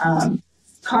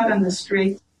caught on the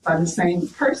street by the same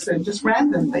person, just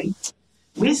randomly.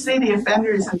 We see the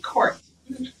offenders in court.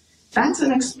 That's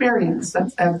an experience.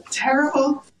 That's a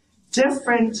terrible,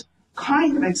 different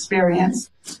kind of experience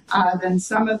than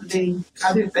some of the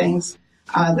other things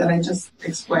that I just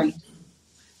explained.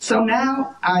 So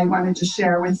now I wanted to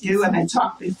share with you, and I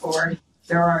talked before,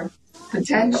 there are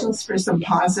potentials for some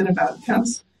positive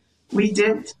outcomes. We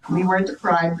were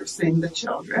deprived of seeing the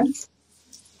children,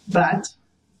 but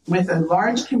with a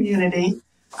large community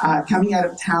coming out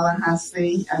of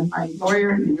Tallahassee, and my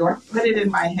lawyer in New York put it in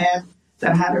my head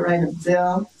that I had to write a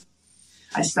bill.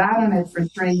 I sat on it for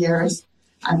 3 years,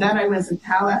 and then I was in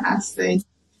Tallahassee,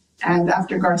 and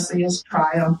after Garcia's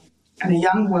trial, and a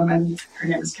young woman, her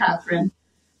name is Catherine,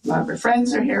 a lot of her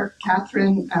friends are here,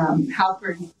 Catherine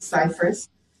Halpern Cyphers.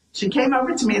 She came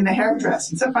over to me in the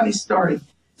hairdresser. It's a funny story.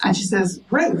 And she says,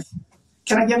 "Ruth,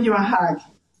 can I give you a hug?"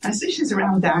 I see she's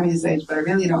around Danny's age, but I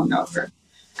really don't know her.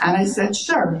 And I said,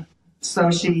 "Sure."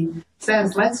 So she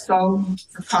says, "Let's go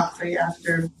for coffee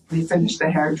after we finish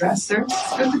the hairdresser."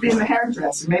 It's good to be in the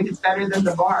hairdresser. Maybe it's better than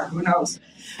the bar. Who knows?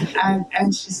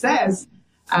 And she says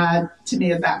to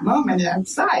me at that moment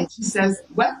outside, she says,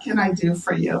 "What can I do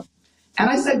for you?" And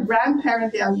I said,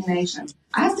 "Grandparent alienation."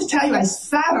 I have to tell you, I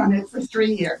sat on it for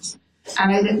 3 years,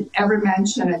 and I didn't ever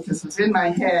mention it because it was in my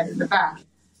head in the back.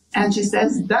 And she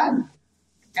says, "Done."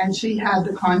 And she had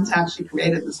the contact. She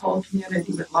created this whole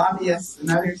community with lobbyists and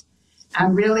others.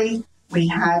 And really, we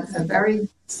had a very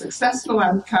successful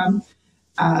outcome.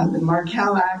 The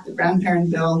Markel Act, the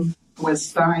grandparent bill, was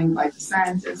signed by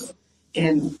DeSantis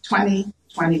in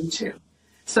 2022.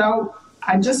 So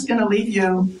I'm just going to leave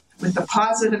you with a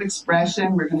positive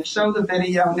expression. We're going to show the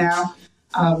video now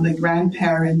of the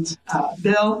grandparent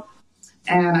bill.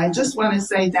 And I just want to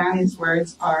say Danny's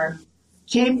words are,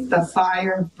 keep the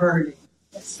fire burning.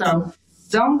 So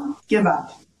don't give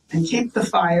up and keep the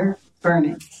fire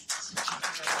burning.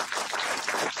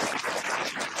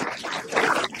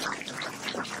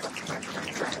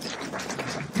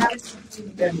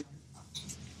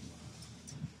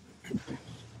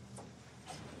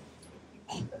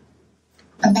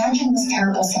 Imagine this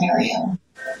terrible scenario.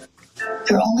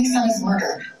 Your only son is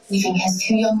murdered, leaving his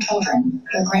 2 young children,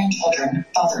 your grandchildren,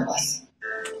 fatherless.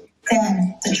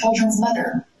 Then, the children's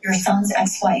mother, your son's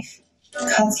ex-wife,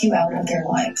 cuts you out of their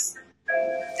lives.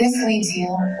 This leaves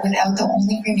you without the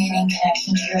only remaining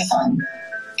connection to your son,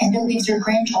 and it leaves your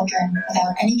grandchildren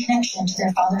without any connection to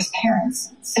their father's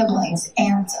parents, siblings,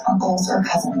 aunts, uncles, or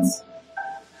cousins.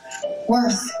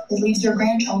 Worse, it leaves your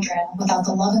grandchildren without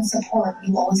the love and support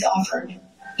you always offered,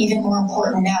 even more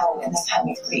important now in this time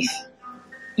of grief.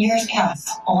 Years pass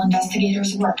while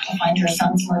investigators work to find your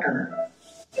son's murderer.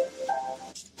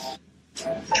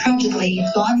 Tragically,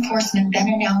 law enforcement then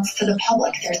announced to the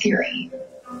public their theory.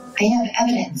 They have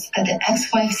evidence that the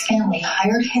ex-wife's family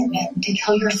hired hitmen to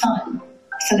kill your son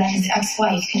so that his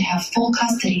ex-wife could have full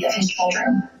custody of his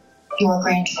children, your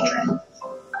grandchildren.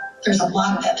 There's a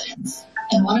lot of evidence,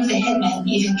 and one of the hitmen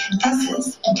even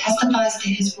confesses and testifies to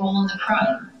his role in the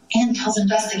crime and tells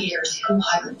investigators who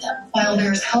hired them. While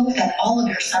there's hope that all of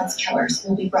your son's killers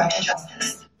will be brought to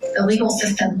justice, the legal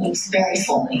system moves very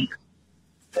slowly.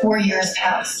 4 years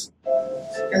pass.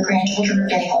 Your grandchildren are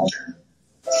getting older.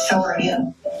 So are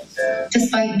you.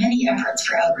 Despite many efforts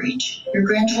for outreach, your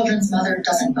grandchildren's mother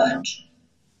doesn't budge.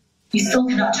 You still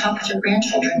cannot talk with your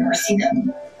grandchildren or see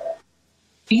them.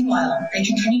 Meanwhile, they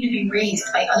continue to be raised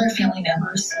by other family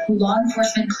members who law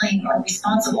enforcement claim are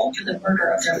responsible for the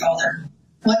murder of their father.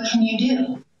 What can you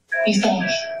do? You think,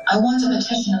 I want to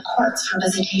petition the courts for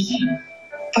visitation,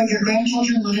 but your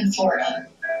grandchildren live in Florida.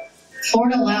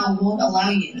 Florida law won't allow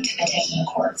you to petition the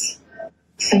courts,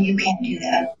 so you can't do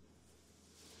that.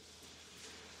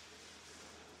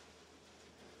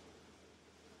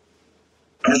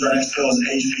 Our next bill is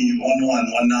HB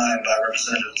 1119 by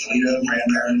Representative Toledo.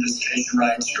 Grandparent visitation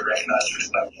rights. You're recognized to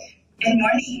explain. Good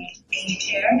morning. Thank you,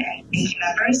 Chair, and thank you,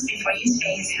 members. Before you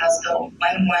today is House Bill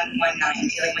 1119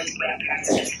 dealing with grandparents'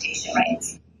 visitation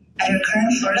rights. Under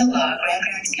current Florida law,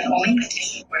 grandparents can only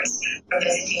petition courts for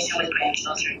visitation with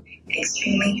grandchildren in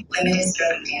extremely limited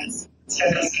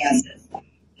circumstances.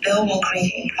 Bill will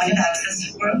create a point of access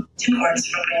to courts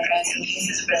for grandparents in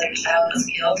cases where their child was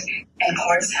killed and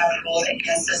courts have ruled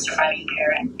against the surviving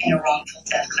parent in a wrongful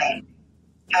death claim.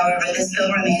 However, this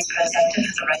bill remains protective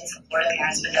of the rights of Florida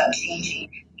parents without changing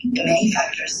the many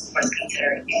factors courts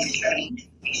consider in determining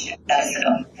visitation. That is the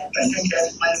bill. Versus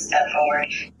just one step forward,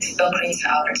 this bill creates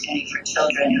an opportunity for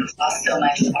children who've lost so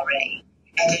much already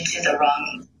and due to the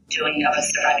wrongdoing of a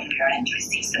surviving parent to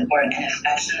receive support and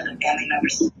affection of the family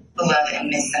members who love and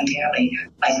miss them dearly,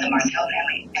 like the Markel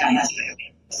family. And I ask for your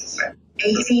favor.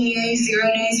 18 yeas,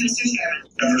 0 nays, Mr. Chairman.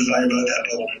 Members, I vote that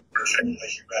bill will be approved favorably.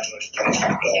 Congratulations to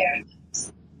the bill.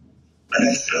 Our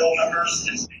next bill, members,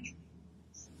 is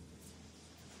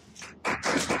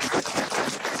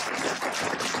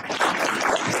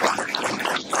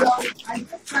So I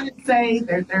just want to say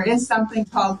there is something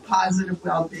called positive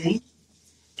well-being.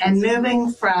 And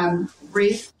moving from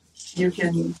grief, you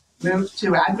can move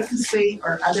to advocacy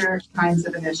or other kinds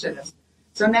of initiatives.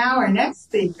 So now our next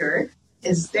speaker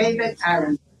is David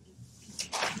Aronberg.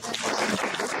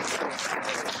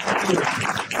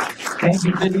 Thank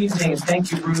you. Good evening, and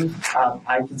thank you, Ruth.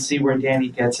 I can see where Danny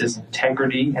gets his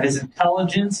integrity and his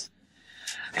intelligence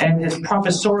and his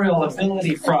professorial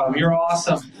ability from. You're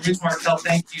awesome. Ruth Markel,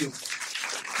 thank you.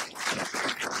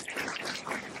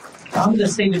 I'm the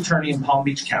state attorney in Palm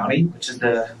Beach County, which is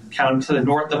the county to the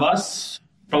north of us,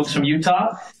 folks from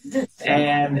Utah.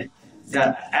 And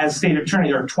as state attorney,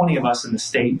 there are 20 of us in the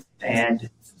state. And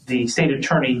the state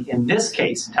attorney in this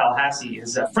case, in Tallahassee,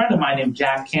 is a friend of mine named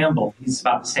Jack Campbell. He's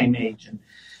about the same age. And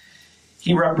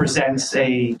he represents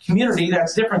a community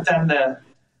that's different than the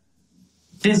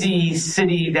busy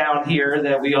city down here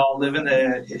that we all live in.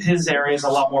 His area is a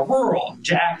lot more rural.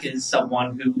 Jack is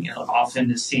someone who,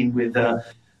 often is seen with a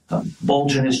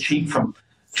bulge in his cheek from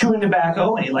chewing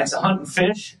tobacco, and he likes to hunt and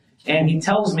fish. And he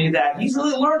tells me that he's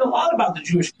really learned a lot about the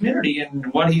Jewish community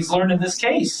and what he's learned in this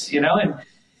case,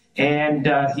 and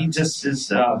he just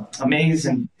is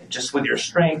amazing just with your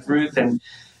strength, Ruth, and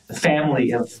the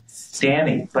family of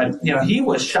Danny. But, he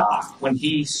was shocked when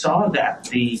he saw that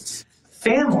the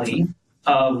family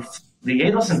of the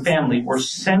Adelson family were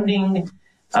sending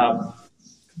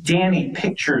Danny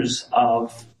pictures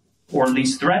of, or at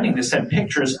least threatening to send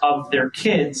pictures of their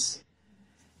kids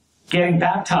getting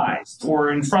baptized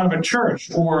or in front of a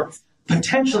church or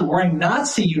potentially wearing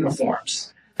Nazi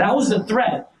uniforms. That was the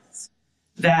threat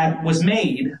that was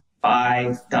made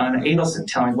by Donna Adelson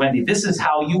telling Wendy, this is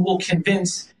how you will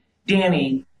convince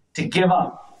Danny to give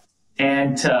up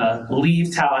and to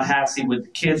leave Tallahassee with the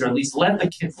kids, or at least let the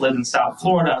kids live in South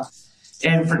Florida.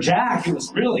 And for Jack, it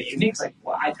was really unique. It's like,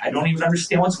 well, I don't even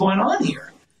understand what's going on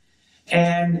here.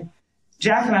 And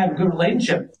Jack and I have a good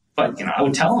relationship, but, I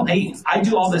would tell him, hey, I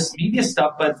do all this media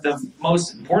stuff, but the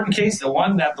most important case, the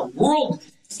one that the world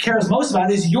cares most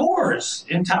about, is yours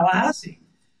in Tallahassee.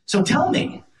 So tell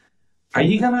me, are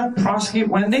you going to prosecute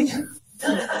Wendy?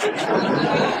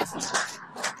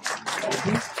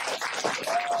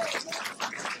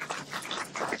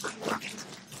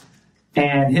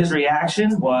 And his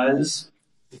reaction was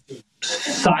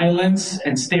silence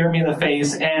and stare me in the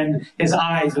face, and his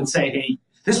eyes would say, hey,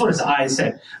 this is what his eyes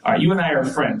said. All right, you and I are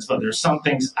friends, but there's some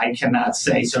things I cannot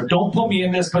say, so don't put me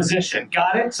in this position.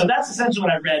 Got it? So that's essentially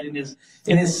what I read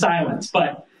in his silence.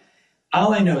 But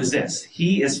all I know is this: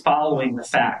 he is following the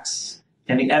facts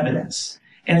and the evidence.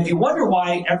 And if you wonder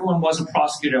why everyone wasn't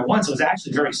prosecuted at once, it was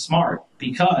actually very smart,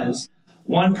 because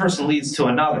one person leads to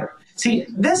another. See,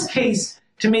 this case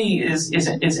to me is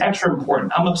extra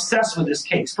important. I'm obsessed with this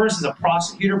case, first as a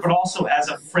prosecutor, but also as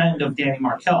a friend of Danny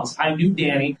Markel's. I knew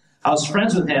Danny. I was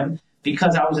friends with him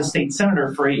because I was a state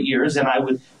senator for 8 years, and I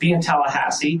would be in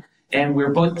Tallahassee, and we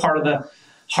were both part of the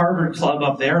Harvard Club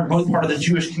up there, and both part of the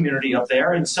Jewish community up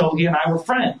there, and so he and I were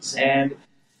friends. And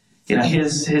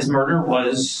his murder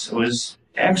was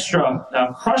extra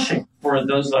crushing for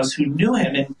those of us who knew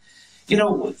him. And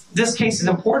this case is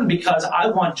important because I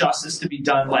want justice to be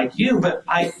done like you, but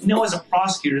I know as a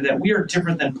prosecutor that we are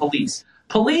different than police.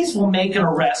 Police will make an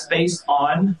arrest based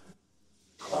on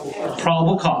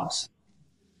probable cause.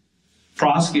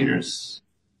 Prosecutors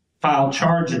file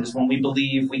charges when we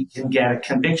believe we can get a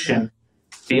conviction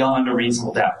beyond a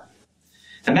reasonable doubt.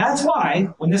 And that's why,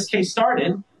 when this case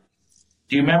started,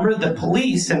 do you remember the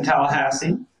police in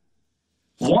Tallahassee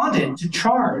wanted to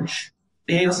charge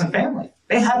the Adelson family?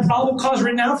 They had probable cause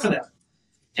written out for them.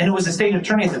 And it was the state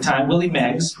attorney at the time, Willie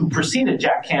Meggs, who preceded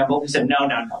Jack Campbell, who said, no,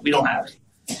 we don't have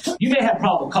it. You may have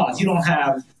probable cause. You don't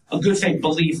have a good faith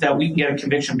belief that we can get a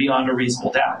conviction beyond a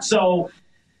reasonable doubt. So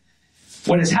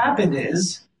what has happened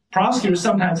is prosecutors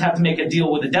sometimes have to make a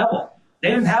deal with the devil. They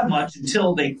didn't have much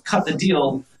until they cut the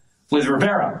deal with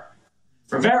Rivera.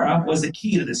 Rivera was the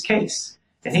key to this case.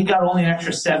 And he got only an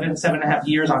extra 7.5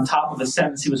 years on top of the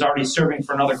sentence he was already serving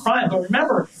for another crime. But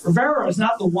remember, Rivera was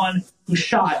not the one who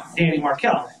shot Danny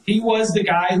Markel. He was the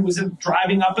guy who was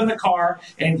driving up in the car,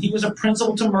 and he was a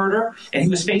principal to murder, and he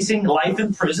was facing life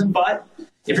in prison. But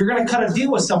if you're going to cut a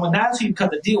deal with someone, that's who you cut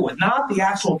the deal with, not the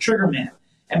actual trigger man.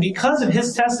 And because of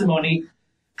his testimony,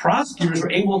 prosecutors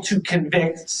were able to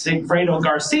convict Sigfredo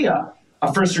Garcia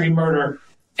of first-degree murder,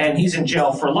 and he's in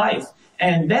jail for life.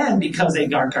 And then, because they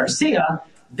got Garcia,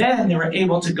 then they were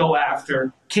able to go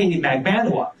after Katie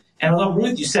Magbanua. And although,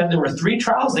 Ruth, you said there were 3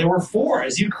 trials, there were 4.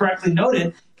 As you correctly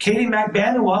noted, Katie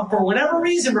Magbanua, for whatever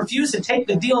reason, refused to take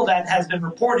the deal that has been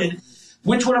reported,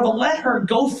 which would have let her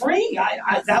go free.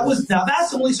 Now,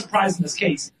 that's the only surprise in this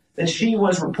case, that she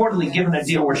was reportedly given a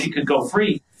deal where she could go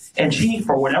free. And she,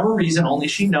 for whatever reason, only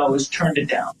she knows, turned it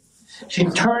down. She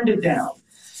turned it down.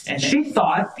 And she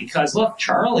thought, because, look,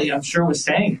 Charlie, I'm sure, was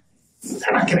saying,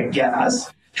 they're not going to get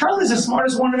us. Charlie's the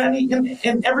smartest one of any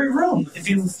in every room. If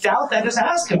you doubt that, just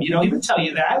ask him. He would tell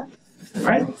you that,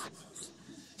 right?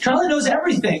 Charlie knows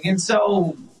everything. And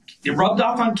so it rubbed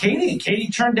off on Katie. Katie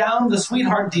turned down the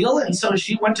sweetheart deal, and so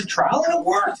she went to trial, and it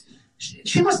worked.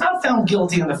 She was not found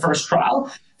guilty in the first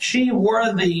trial. She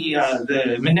wore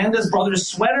the Menendez brothers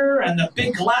sweater and the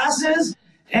big glasses,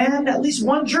 and at least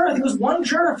one juror, I think it was one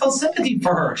juror, felt sympathy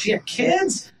for her. She had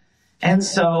kids. And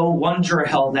so one juror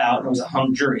held out, and it was a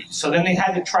hung jury. So then they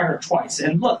had to try her twice.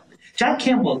 And look, Jack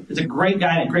Campbell is a great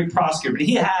guy and a great prosecutor, but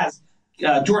he has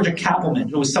Georgia Kappelman,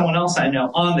 who was someone else I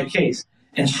know, on the case.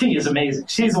 And she is amazing.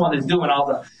 She's the one that's doing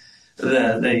all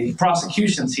the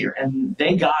prosecutions here. And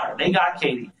they got her. They got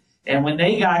Katie. And when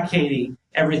they got Katie,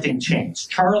 everything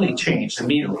changed. Charlie changed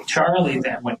immediately. Charlie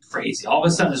then went crazy. All of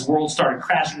a sudden, his world started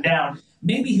crashing down.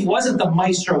 Maybe he wasn't the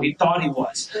maestro he thought he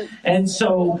was. And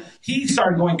so he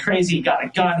started going crazy. He got a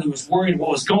gun. He was worried what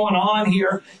was going on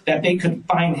here, that they could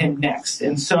find him next.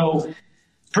 And so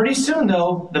pretty soon,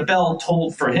 though, the bell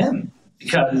tolled for him,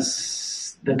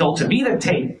 because the Dolce Vita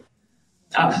tape,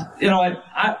 we're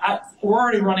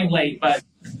already running late, but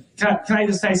can I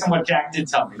just say something what Jack did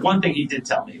tell me? One thing he did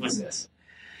tell me was this.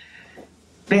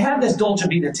 They had this Dolce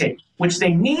Vita tape, which they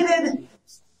needed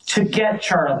to get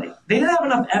Charlie. They didn't have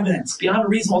enough evidence beyond a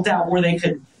reasonable doubt where they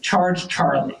could charge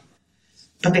Charlie.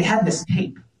 But they had this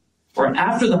tape where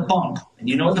after the bump, and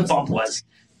you know what the bump was,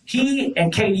 he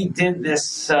and Katie did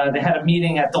this, they had a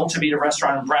meeting at Dolce Vita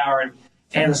restaurant in Broward,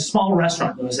 and a small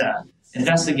restaurant. There was an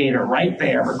investigator right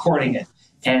there recording it.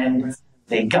 And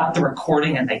they got the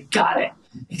recording, and they got it.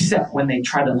 Except when they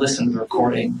tried to listen to the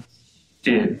recording,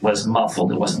 it was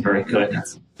muffled. It wasn't very good.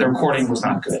 The recording was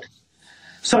not good.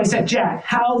 So I said, Jack,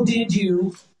 how did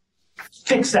you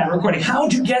fix that recording? How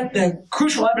did you get the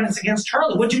crucial evidence against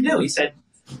Charlie? What'd you do? He said,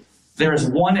 there is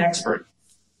one expert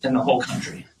in the whole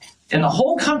country. In the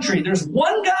whole country, there's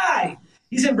one guy.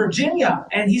 He's in Virginia,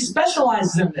 and he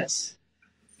specializes in this.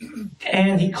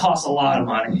 And he costs a lot of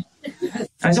money. And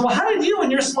I said, well, how did you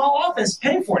in your small office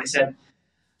pay for it? He said,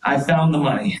 I found the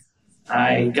money.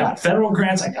 I got federal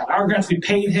grants. I got our grants. We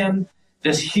paid him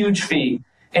this huge fee.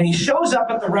 And he shows up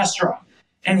at the restaurant.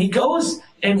 And he goes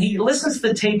and he listens to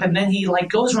the tape, and then he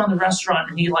goes around the restaurant,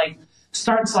 and he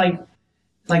starts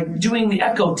doing the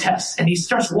echo tests, and he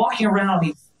starts walking around.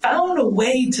 He found a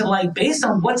way to based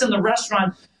on what's in the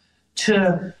restaurant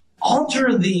to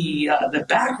alter the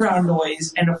background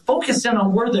noise and to focus in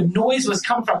on where the noise was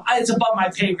coming from. It's above my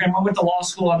pay grade. I went to law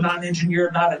school. I'm not an engineer,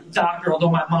 not a doctor,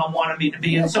 although my mom wanted me to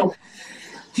be. And so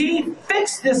he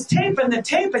fixed this tape,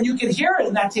 and you could hear it,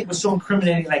 and that tape was so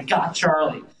incriminating, and I got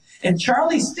Charlie. And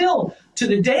Charlie still, to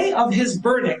the day of his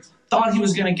verdict, thought he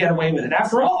was going to get away with it.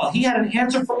 After all, he had an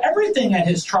answer for everything at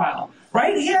his trial,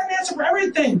 right? He had an answer for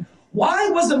everything. Why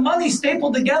was the money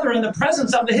stapled together in the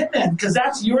presence of the hitman? Because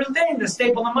that's your thing, to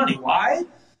staple the money. Why?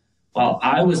 Well,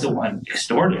 I was the one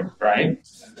extorted, right?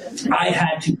 I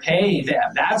had to pay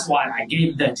them. That's why I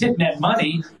gave the hitman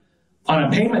money on a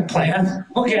payment plan,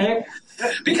 okay?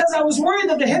 Because I was worried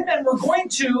that the hitmen were going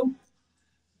to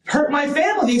hurt my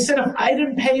family. They said if I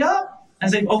didn't pay up, I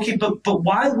said, okay, but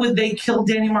why would they kill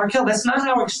Danny Markel? That's not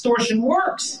how extortion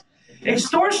works.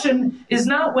 Extortion is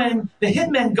not when the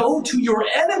hitmen go to your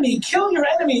enemy, kill your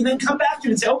enemy, and then come back to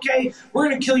you and say, okay, we're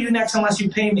going to kill you next unless you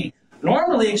pay me.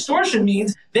 Normally, extortion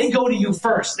means they go to you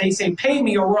first. They say, pay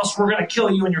me or else we're going to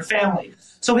kill you and your family.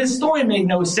 So his story made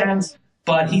no sense,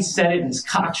 but he said it in his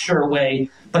cocksure way.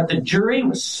 But the jury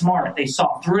was smart. They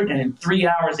saw through it, and in 3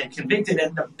 hours they convicted.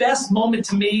 And the best moment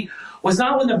to me was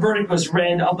not when the verdict was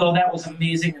read, although that was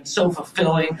amazing and so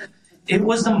fulfilling. It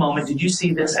was the moment, did you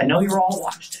see this? I know you all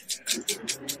watched it.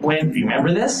 Do you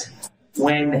remember this?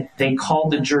 When they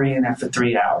called the jury in after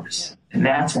 3 hours. And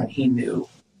that's when he knew.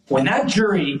 When that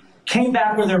jury came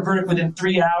back with their verdict within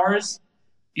 3 hours,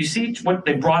 you see what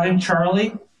they brought in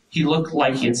Charlie? He looked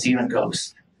like he had seen a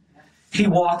ghost. He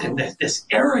walked in, this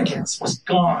arrogance was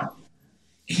gone.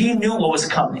 He knew what was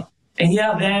coming. And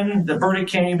yeah, then the verdict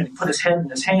came and he put his head in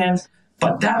his hands.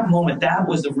 But that moment, that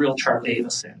was the real Charlie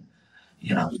Davison.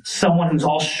 Someone who's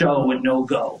all show and no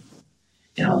go.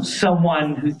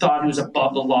 Someone who thought he was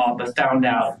above the law, but found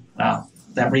out,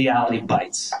 that reality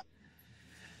bites.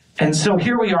 And so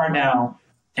here we are now,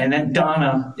 and then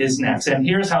Donna is next. And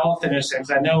here's how I'll finish,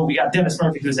 because I know we got Dennis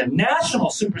Murphy, who's a national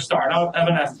superstar. And I'm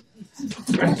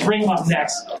going to bring him up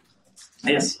next.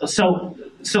 Yes. So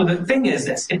the thing is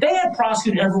this. If they had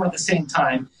prosecuted everyone at the same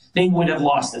time, they would have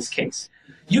lost this case.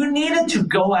 You needed to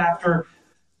go after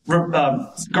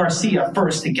Garcia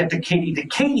first to get to Katie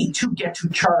to get to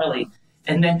Charlie,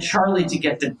 and then Charlie to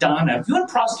get to Donna. If you had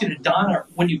prosecuted Donna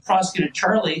when you prosecuted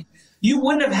Charlie, you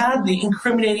wouldn't have had the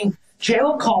incriminating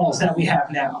jail calls that we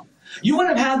have now. You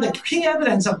wouldn't have had the key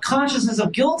evidence of consciousness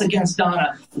of guilt against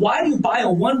Donna. Why do you buy a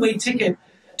one-way ticket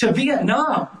to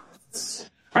Vietnam?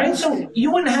 Right? So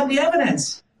you wouldn't have the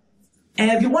evidence.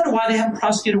 And if you wonder why they haven't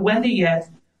prosecuted Wendy yet,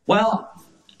 well,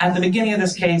 at the beginning of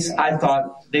this case, I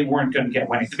thought they weren't going to get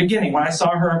Wendy. At the beginning, when I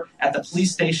saw her at the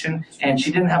police station and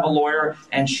she didn't have a lawyer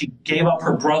and she gave up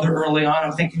her brother early on,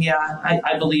 I'm thinking, yeah,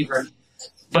 I believe her.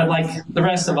 But like the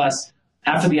rest of us,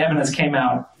 after the evidence came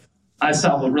out, I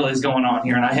saw what really is going on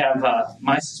here. And I have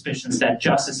my suspicions that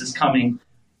justice is coming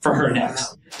for her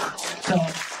next. So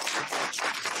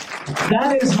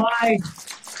that is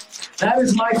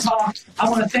my talk. I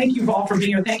want to thank you all for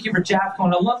being here. Thank you for Jafco.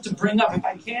 And I'd love to bring up, if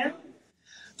I can,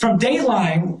 from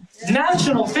Dateline,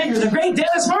 national figure, the great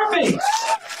Dennis Murphy.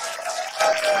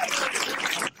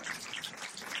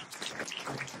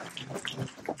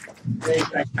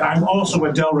 I'm also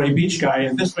a Delray Beach guy,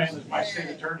 and this man is my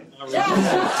state attorney.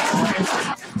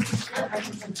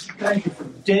 Thank you for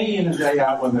day in and day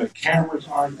out when the cameras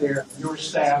aren't there. Your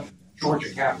staff,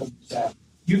 Georgia Capitol staff,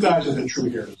 you guys are the true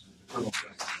heroes of the criminal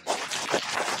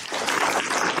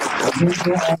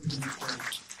justice.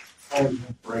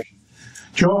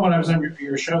 Joe, when I was on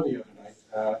your show the other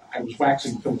night, I was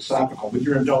waxing philosophical. With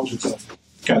your indulgence, I've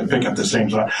got to pick up the same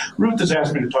thought. Ruth has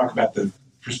asked me to talk about the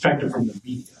perspective from the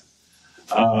media.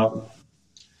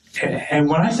 And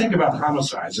when I think about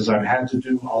homicides, as I've had to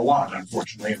do a lot,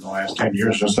 unfortunately, in the last 10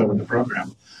 years or so with the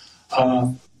program,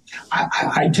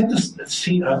 I tend to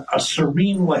see a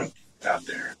serene lake out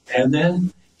there. And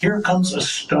then here comes a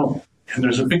stone, and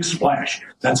there's a big splash.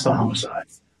 That's the homicide.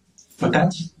 But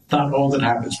that's not all that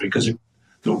happens, because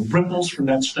The ripples from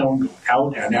that stone go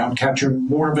out and out, capturing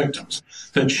more victims.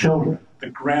 The children, the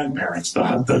grandparents,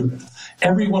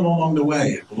 everyone along the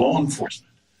way, law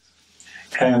enforcement.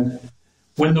 And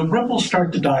when the ripples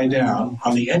start to die down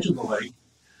on the edge of the lake,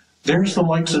 there's the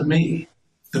likes of me,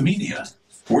 the media.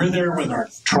 We're there with our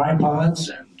tripods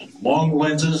and long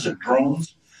lenses and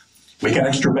drones. We got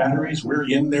extra batteries. We're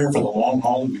in there for the long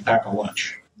haul, and we pack a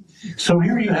lunch. So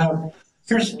here you have,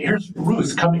 here's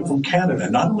Ruth coming from Canada,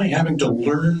 not only having to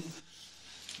learn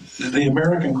the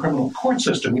American criminal court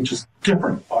system, which is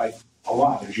different by a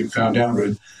lot, as you found out,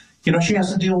 Ruth. You know, she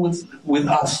has to deal with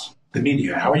us, the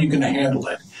media. How are you going to handle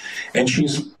it? And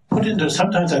she's put into,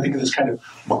 sometimes I think, this kind of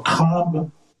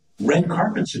macabre red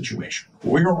carpet situation.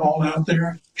 We're all out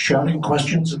there shouting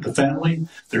questions at the family.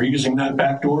 They're using that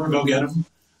back door. Go get them.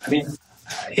 I mean,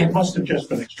 it must have just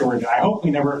been extraordinary. I hope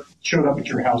we never showed up at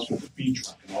your house with a feed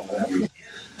truck and all of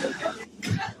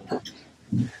that.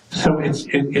 So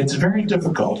it's very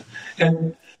difficult.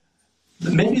 And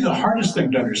maybe the hardest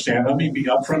thing to understand, let me be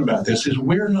upfront about this, is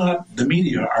the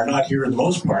media are not here in the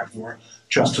most part for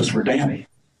justice for Danny.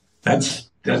 That's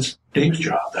Dave's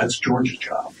job. That's George's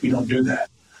job. We don't do that.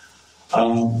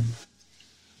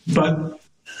 But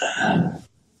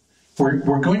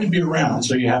we're going to be around,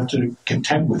 so you have to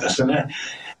contend with us. And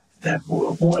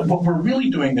what we're really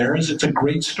doing there is it's a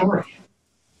great story.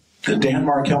 The Dan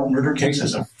Markel murder case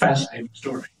is a fascinating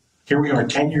story. Here we are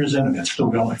 10 years in and it's still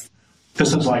going.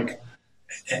 This is like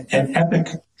an epic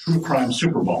true crime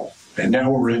Super Bowl. And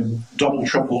now we're in double,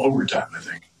 triple overtime, I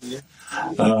think. Yeah.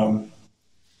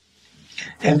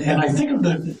 And I think of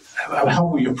how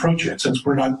we approach it, since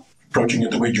we're not approaching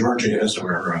it the way George is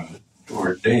or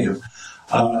Dave.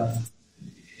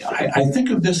 I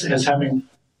think of this as having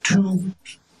two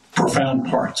profound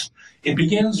parts. It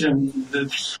begins in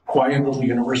this quiet little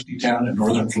university town in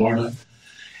northern Florida,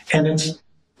 and it's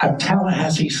a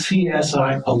Tallahassee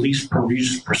CSI police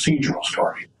procedural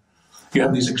story. You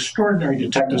have these extraordinary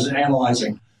detectives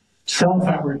analyzing cell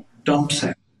phone dumps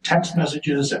and text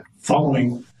messages and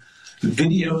following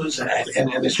videos,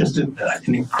 and it's just an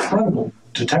incredible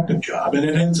detective job. And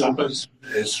it ends up, as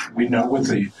we know, with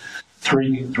the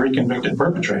three convicted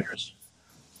perpetrators.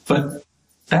 But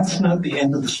that's not the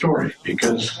end of the story,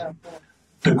 because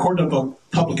the court of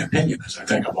public opinion, as I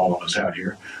think of all of us out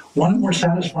here, want a more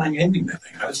satisfying ending than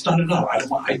that. It's not enough.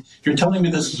 You're telling me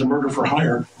this is a murder for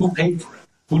hire. Who paid for it?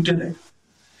 Who did it?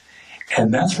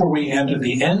 And that's where we end at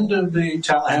the end of the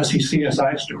Tallahassee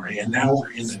CSI story, and now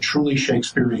we're in the truly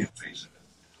Shakespearean phase of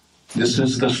it. This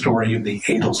is the story of the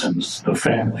Adelsons, the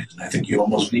families, and I think you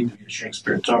almost need to be a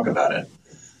Shakespeare to talk about it.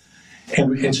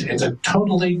 And it's a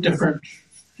totally different,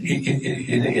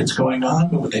 it's going on,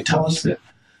 but when they tell us that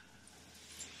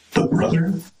the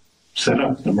brother set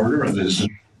up the murder of his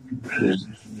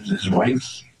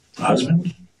wife's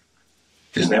husband,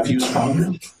 his nephew's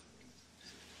father,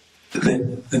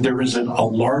 that there is a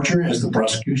larger, as the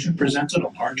prosecution presents it, a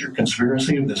larger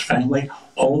conspiracy of this family,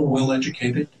 all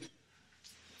well-educated,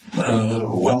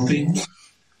 wealthy,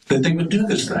 that they would do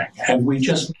this thing. And we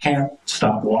just can't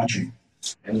stop watching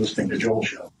and listening to Joel's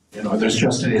show. You know,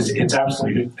 it's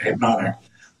absolutely hypnotic.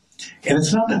 And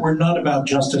it's not that we're not about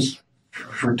justice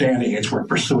for Danny, it's we're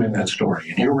pursuing that story.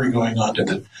 And here we're going on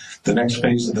to the next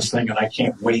phase of this thing, and I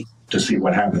can't wait to see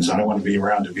what happens. I want to be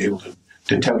around to be able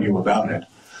to tell you about it.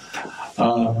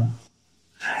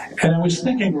 And I was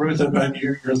thinking, Ruth, about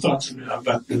your thoughts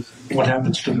about what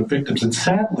happens to the victims. And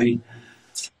sadly,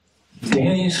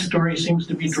 Danny's story seems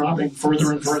to be dropping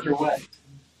further and further away.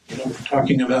 You know,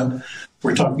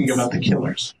 we're talking about the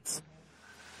killers.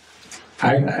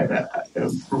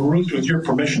 Ruth, with your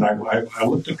permission, I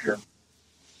looked up your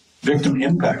victim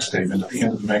impact statement at the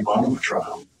end of the Magbanova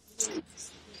trial.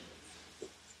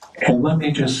 And let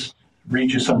me just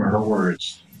read you some of her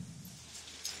words.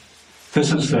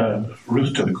 This is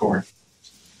Ruth to the court.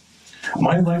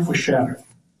 My life was shattered.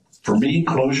 For me,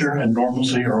 closure and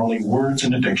normalcy are only words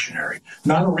in a dictionary,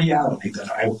 not a reality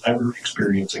that I will ever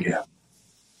experience again.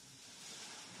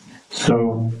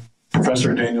 So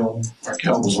Professor Daniel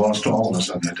Markel was lost to all of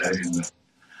us on that day, and the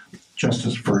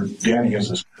justice for Danny is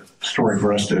a story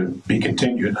for us to be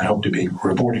continued, and I hope to be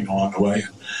reporting along the way.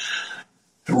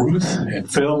 Ruth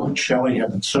and Phil and Shelley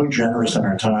have been so generous in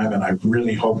our time, and I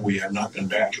really hope we have not been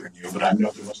badgering you, but I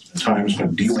know there must have been times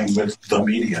when dealing with the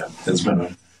media has been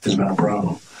a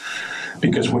problem.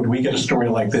 Because when we get a story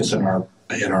like this in our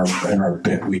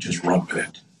bit, we just run with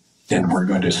it, and we're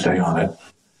going to stay on it.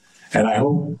 And I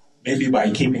hope maybe by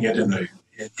keeping it in the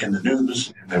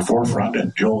news, in the forefront,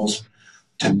 and Joel's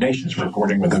tenacious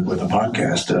reporting with the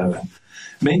podcast,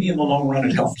 maybe in the long run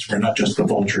it helps. We're not just the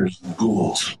vultures and the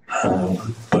ghouls,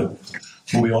 but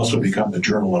we also become the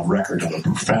journal of record of a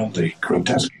profoundly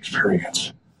grotesque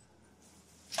experience.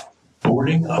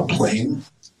 Boarding a plane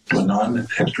to a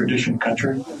non-extradition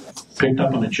country, picked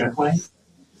up on a jetway.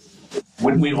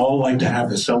 Wouldn't we all like to have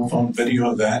the cell phone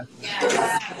video of that?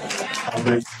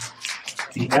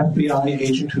 The FBI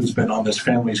agent who's been on this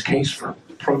family's case for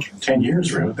approaching 10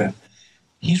 years, Ruth, that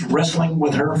he's wrestling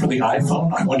with her for the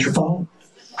iPhone. I want your phone.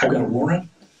 I've got a warrant.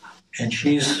 And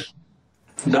she's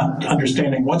not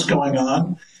understanding what's going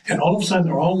on. And all of a sudden,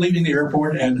 they're all leaving the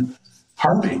airport, and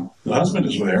Harvey, the husband,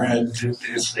 is there. And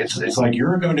it's like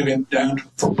you're going to get down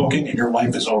for booking, and your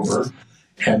life is over.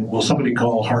 And will somebody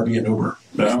call Harvey an Uber?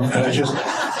 And I just...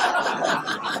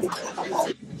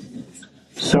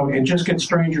 So it just gets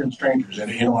stranger and stranger.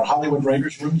 And, in Hollywood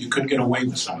Writers' Room, you couldn't get away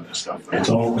with some of this stuff. It's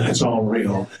all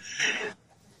real.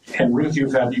 And Ruth,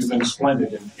 you've been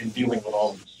splendid in dealing with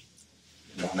all of this.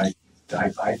 And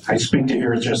I speak to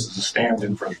here just as a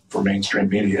stand-in for mainstream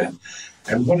media.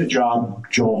 And what a job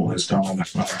Joel has done on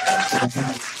this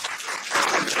podcast.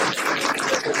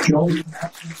 Joel,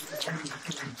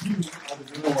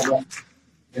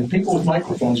 and people with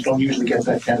microphones don't usually get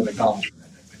that kind of acknowledgement.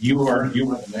 You are the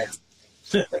man.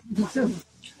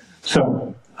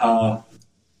 So, and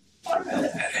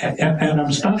I'm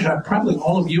astonished. Probably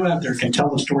all of you out there can tell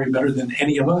the story better than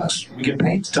any of us. We get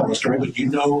paid to tell the story, but you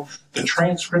know the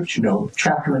transcript, you know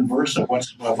chapter and verse of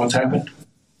what's happened.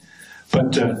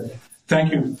 But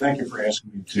thank you for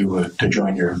asking me to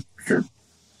join your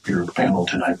panel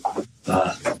tonight.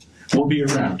 We'll be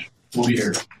around. We'll be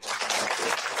here.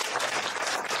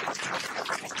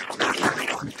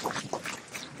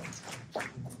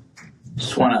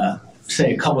 Just want to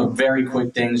say a couple of very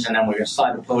quick things, and then we're going to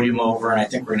slide the podium over, and I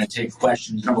think we're going to take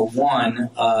questions. Number one,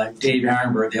 Dave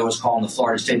Aronberg, they always call him the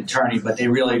Florida State Attorney, but they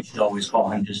really should always call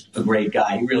him just a great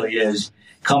guy. He really is.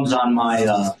 Comes on my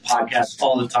podcast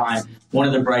all the time. One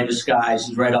of the brightest guys.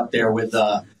 He's right up there with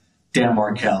Dan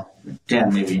Markel.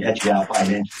 Dan maybe edge you out by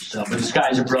an inch or so. But this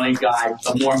guy's a brilliant guy,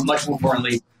 but much more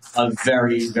importantly, a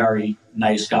very, very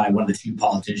nice guy, one of the few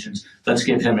politicians. Let's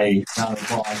give him a round of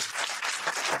applause.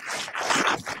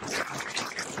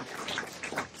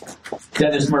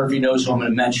 Dennis Murphy knows who I'm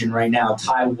going to mention right now,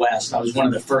 Ty West. I was one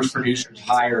of the first producers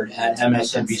hired at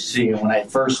MSNBC. And when I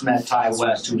first met Ty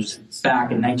West, who was back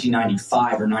in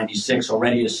 1995 or 96,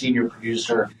 already a senior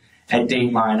producer at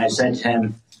Dateline, I said to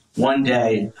him, one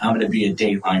day I'm going to be a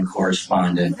Dateline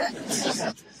correspondent.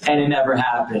 And it never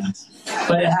happened.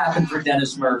 But it happened for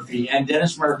Dennis Murphy. And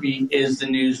Dennis Murphy is the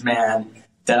newsman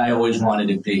that I always wanted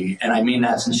to be. And I mean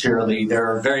that sincerely. There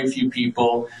are very few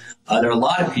people. There are a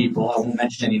lot of people, I won't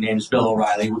mention any names, Bill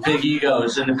O'Reilly, with big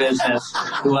egos in the business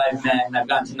who I've met, and I've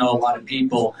gotten to know a lot of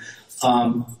people.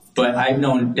 But I've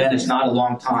known Dennis not a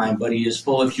long time, but he is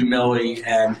full of humility.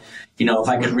 And, if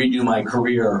I could redo my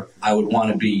career, I would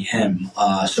want to be him.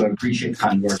 So I appreciate the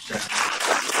kind words there.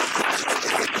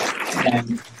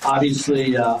 And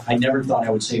obviously, I never thought I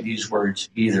would say these words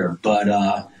either.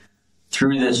 But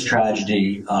through this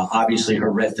tragedy, obviously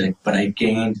horrific, but I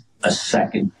gained a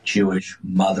second Jewish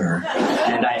mother.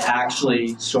 And I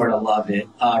actually sort of love it.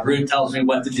 Ruth tells me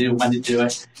what to do, when to do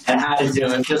it, and how to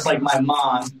do it, just like my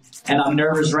mom. And I'm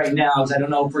nervous right now because I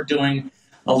don't know if we're doing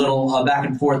a little back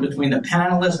and forth between the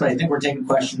panelists, but I think we're taking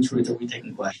questions. Ruth, are we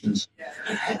taking questions?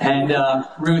 And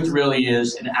Ruth really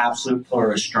is an absolute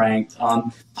pillar of strength.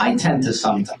 I tend to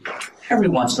sometimes, every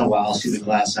once in a while, see the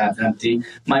glass half empty.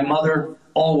 My mother,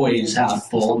 always half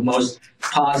full, the most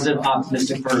positive,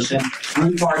 optimistic person.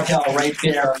 Ruth Markel right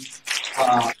there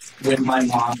with my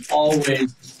mom,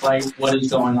 always, despite what is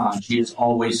going on, she is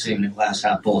always seeing the glass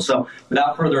half full. So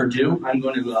without further ado, I'm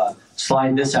going to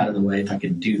slide this out of the way. If I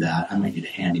could do that, I might get a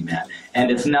handyman. And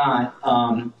if not,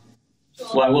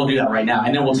 I will do that right now,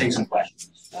 and then we'll take some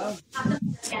questions.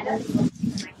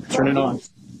 Turn it on.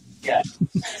 Yeah.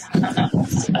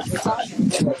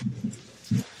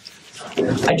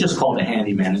 I just called a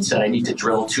handyman and said I need to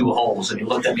drill 2 holes, and he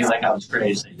looked at me like I was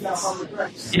crazy.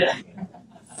 Yeah.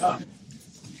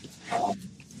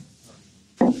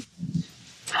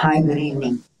 Hi, good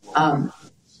evening.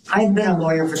 I've been a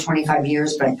lawyer for 25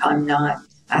 years, but I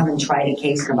haven't tried a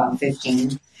case in about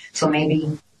 15. So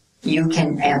maybe you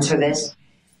can answer this.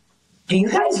 Do you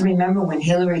guys remember when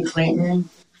Hillary Clinton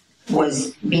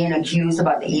was being accused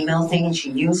about the email thing and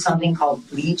she used something called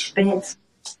bleach bits?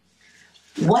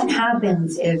 What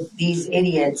happens if these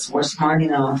idiots were smart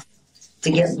enough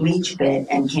to get bleach bit,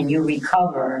 and can you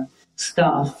recover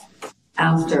stuff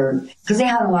after? Because they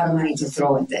had a lot of money to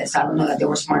throw at this. I don't know that they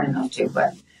were smart enough to,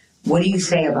 but what do you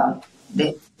say about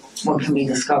what can be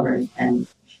discovered, and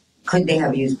could they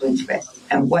have used bleach bit?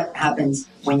 And what happens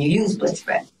when you use bleach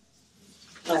bit?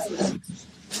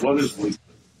 What is bleach bit?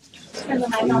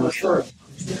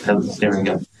 There we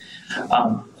go.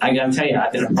 I got to tell you,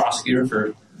 I've been a prosecutor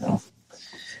for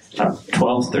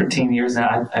 12, 13 years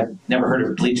now. I've never heard of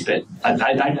a bleach bit. I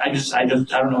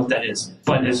don't know what that is.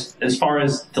 But as far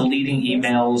as deleting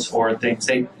emails or things,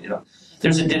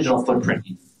 there's a digital footprint.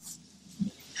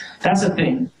 That's the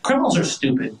thing. Criminals are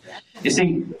stupid. You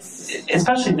see,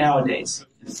 especially nowadays,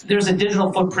 there's a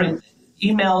digital footprint.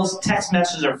 Emails, text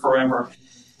messages are forever.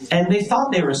 And they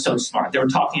thought they were so smart. They were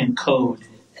talking in code.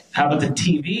 How about the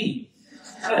TV?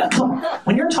 Come on.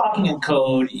 When you're talking in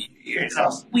code,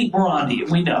 we're on to you.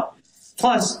 We know.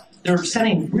 Plus, they're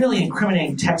sending really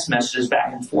incriminating text messages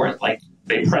back and forth. Like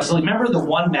they remember the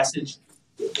one message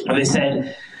where they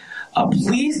said,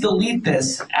 please delete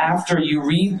this after you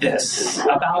read this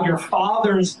about your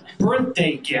father's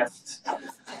birthday gift.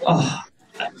 Oh,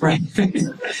 right.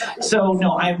 So,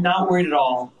 no, I'm not worried at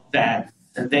all that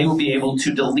they will be able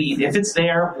to delete. If it's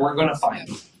there, we're going to find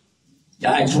it.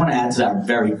 Yeah, I just want to add to that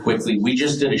very quickly. We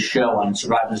just did a show on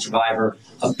Surviving the Survivor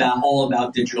all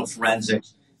about digital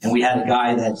forensics, and we had a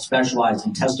guy that specialized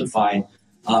and testified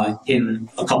in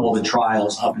a couple of the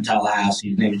trials up in Tallahassee.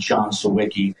 His name is John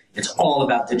Sawicki. It's all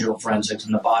about digital forensics,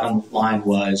 and the bottom line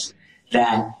was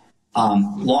that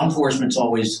law enforcement's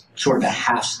always sort of a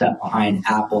half step behind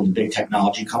Apple and the big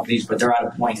technology companies, but they're at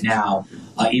a point now,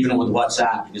 even with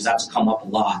WhatsApp, because that's come up a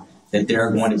lot, that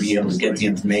they're going to be able to get the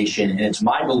information. And it's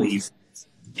my belief,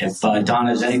 if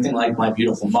Donna is anything like my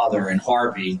beautiful mother and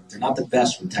Harvey, they're not the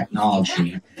best with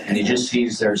technology, and he just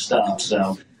sees their stuff.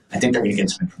 So I think they're going to get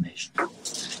some information.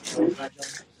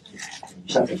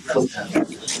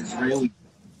 Really?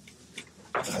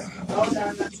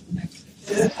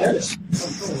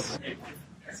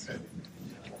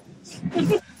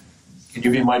 Can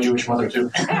you be my Jewish mother too?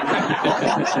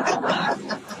 I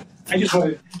just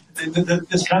wanted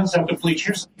this concept of bleach.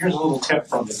 Here's a little tip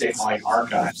from the Dateline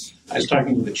archives. I was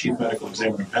talking with the chief medical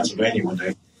examiner in Pennsylvania one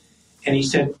day, and he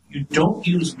said, you don't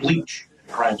use bleach at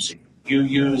a crime scene. You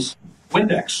use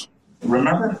Windex.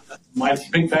 Remember my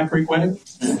big fat Greek wedding?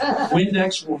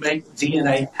 Windex will make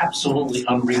DNA absolutely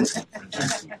unreal.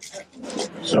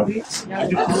 So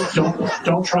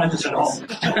don't try this at home.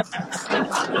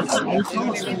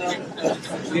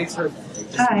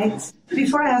 Hi.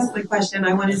 Before I ask the question,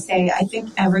 I want to say I think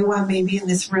everyone maybe in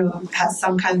this room has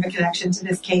some kind of a connection to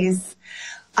this case.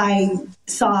 I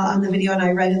saw on the video and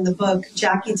I read in the book,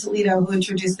 Jackie Toledo, who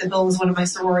introduced the bill, was one of my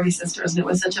sorority sisters, and it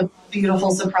was such a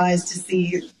beautiful surprise to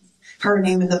see her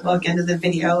name in the book and in the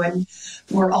video, and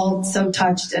we're all so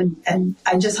touched, and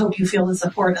I just hope you feel the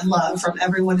support and love from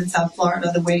everyone in South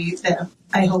Florida the way that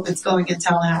I hope it's going in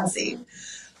Tallahassee.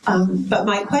 But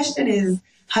my question is,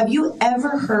 have you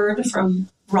ever heard from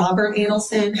Robert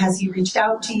Adelson? Has he reached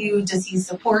out to you? Does he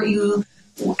support you?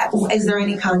 Is there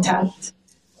any contact?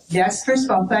 Yes, first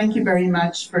of all, thank you very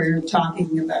much for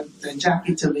talking about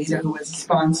Jackie Toledo, who was a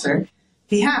sponsor.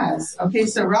 He has. Okay,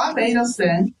 so Rob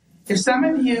Adelson, if some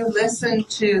of you listen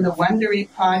to the Wondery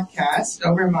podcast,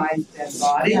 Over My Dead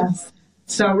Body, yes.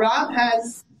 So Rob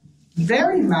has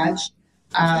very much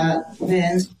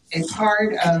been a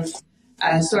part of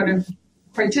sort of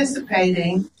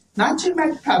participating, not too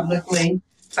much publicly,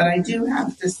 but I do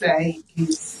have to say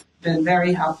he's been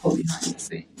very helpful behind the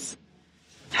scenes.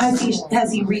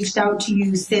 Has he reached out to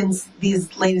you since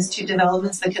these latest two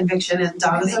developments, the conviction and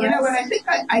Donna's arrest? You know what,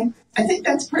 I think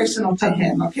that's personal to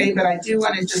him, okay? But I do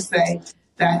want to just say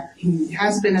that he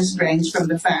has been estranged from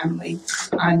the family,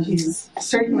 and he's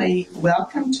certainly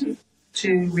welcome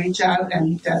to reach out, and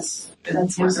he does.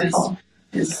 That's wonderful.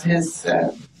 His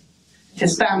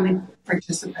family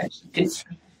participation.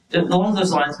 Along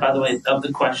those lines, by the way, of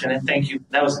the question, and thank you,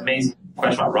 that was an amazing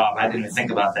question about Rob. I didn't even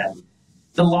think about that.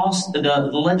 The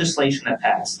legislation that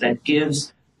passed that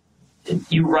gives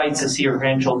you rights to see your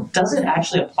grandchildren, does it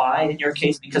actually apply in your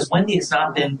case? Because Wendy has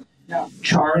not been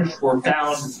charged or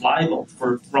found liable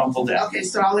for wrongful death. Okay,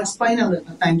 so I'll explain a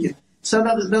little. Thank you. So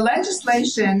the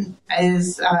legislation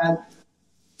is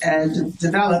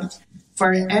developed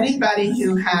for anybody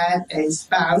who had a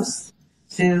spouse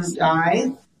who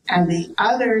died, and the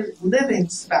other living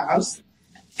spouse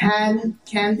can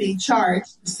be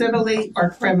charged civilly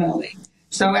or criminally.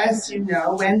 So as you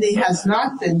know, Wendy has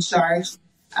not been charged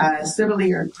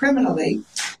civilly or criminally,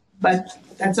 but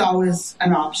that's always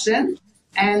an option.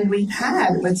 And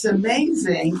what's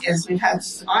amazing is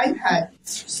I've had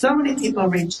so many people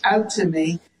reach out to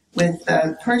me with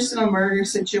personal murder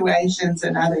situations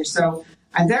and others. So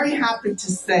I'm very happy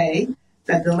to say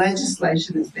that the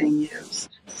legislation is being used.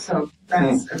 So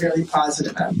that's a really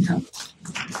positive outcome.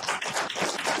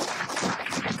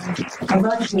 I'm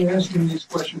actually asking these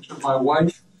questions of my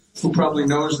wife, who probably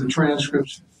knows the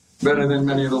transcripts better than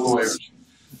many of the lawyers.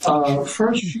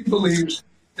 First, she believes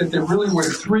that there really were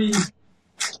three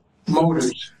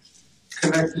motives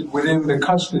connected within the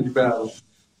custody battle.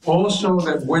 Also,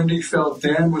 that Wendy felt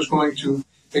Dan was going to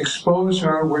expose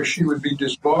her where she would be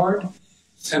disbarred,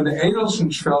 and the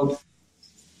Adelsons felt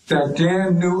that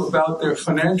Dan knew about their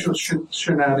financial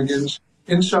shenanigans,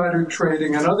 insider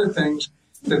trading, and other things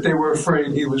that they were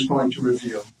afraid he was going to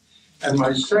reveal. And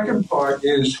my second part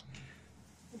is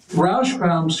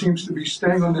Rauschbaum seems to be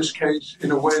staying on this case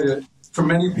in a way that, for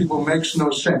many people, makes no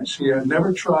sense. He had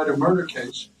never tried a murder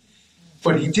case,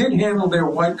 but he did handle their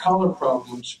white-collar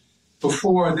problems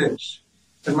before this.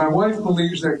 And my wife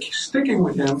believes they're sticking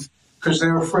with him because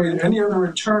they're afraid any other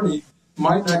attorney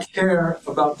might not care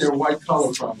about their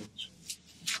white-collar problems.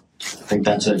 I think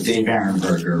that's a Dave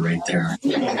Aronberger right there.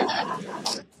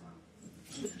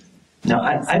 Now,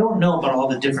 I don't know about all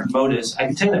the different motives. I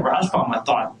can tell you that Rauschbaum, I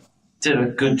thought, did a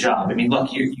good job. I mean,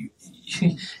 look, you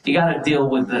got to deal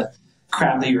with the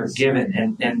crap that you're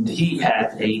given, and he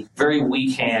had a very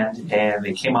weak hand, and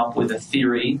they came up with a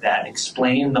theory that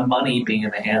explained the money being in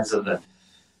the hands of the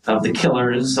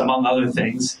killers, among other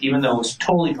things, even though it was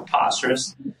totally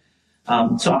preposterous.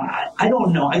 So I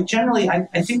don't know. I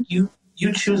think you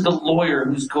choose the lawyer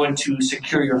who's going to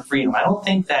secure your freedom. I don't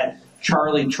think that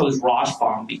Charlie chose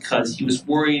Rauschbaum because he was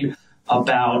worried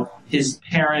about his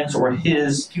parents or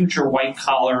his future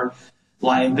white-collar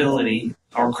liability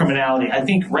or criminality. I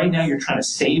think right now you're trying to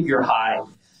save your hide,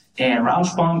 and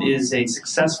Rauschbaum is a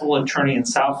successful attorney in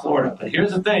South Florida. But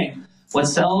here's the thing. What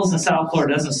sells in South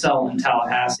Florida doesn't sell in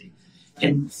Tallahassee.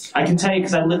 And I can tell you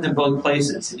because I lived in both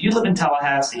places. If you live in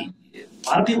Tallahassee, a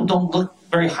lot of people don't look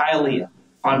very highly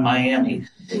on Miami.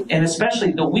 And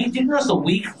especially the week, did you notice the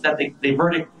week that the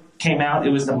verdict came out, it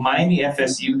was the Miami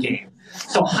FSU game.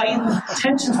 So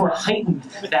tensions were heightened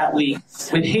that week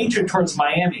with hatred towards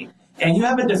Miami. And you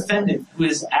have a defendant who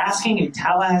is asking a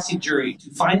Tallahassee jury to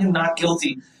find him not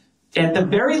guilty. At the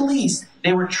very least,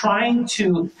 they were trying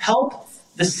to help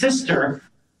the sister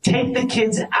take the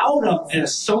kids out of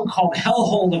this so-called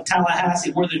hellhole of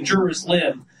Tallahassee where the jurors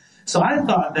live. So I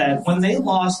thought that when they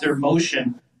lost their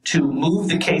motion to move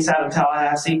the case out of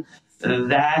Tallahassee,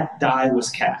 that die was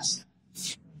cast.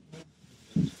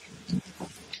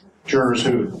 Jurors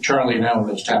who Charlie now in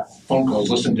those phone calls,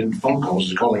 listened to phone calls,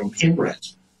 is calling them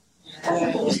inbreds.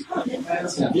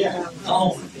 Inbreds,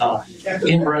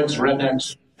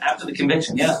 rednecks. After the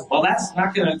conviction, yeah. Well, that's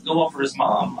not going to go well for his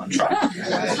mom on trial.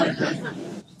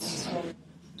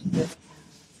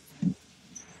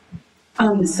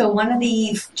 So one of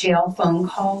the jail phone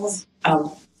calls,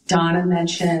 Donna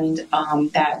mentioned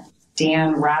that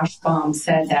Dan Rauschbaum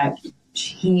said that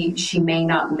she may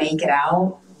not make it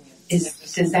out.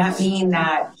 Does that mean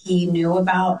that he knew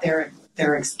about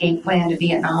their escape plan to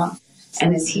Vietnam?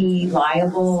 And is he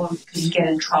liable? Could he get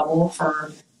in trouble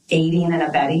for aiding and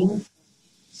abetting?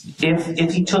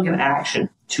 If he took an action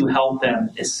to help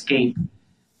them escape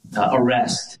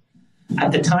arrest.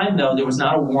 At the time, though, there was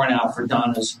not a warrant out for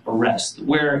Donna's arrest.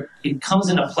 Where it comes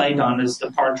into play, Donna's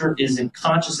departure, is in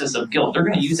consciousness of guilt. They're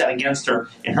going to use that against her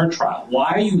in her trial.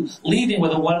 Why are you leaving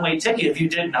with a one-way ticket if you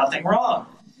did nothing wrong?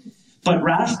 But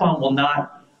Rauschbaum will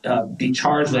not be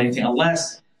charged with anything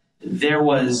unless there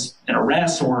was an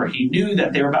arrest or he knew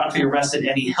that they were about to be arrested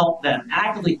and he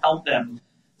actively helped them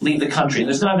leave the country.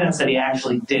 There's no evidence that he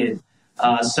actually did.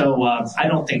 So I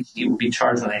don't think he would be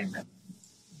charged with anything.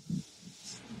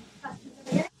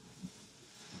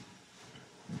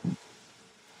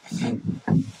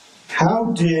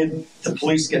 How did the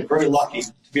police get very lucky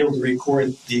to be able to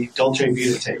record the Dolce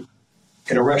Vita tape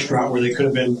in a restaurant where they could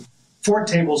have been 4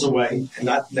 tables away and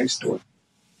not next door?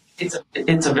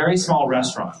 It's a very small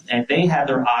restaurant, and they had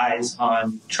their eyes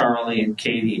on Charlie and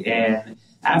Katie, and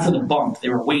after the bump, they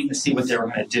were waiting to see what they were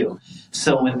going to do.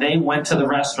 So when they went to the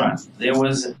restaurant, there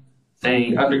was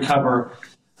an undercover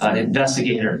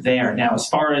investigator there. Now, as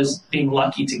far as being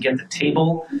lucky to get the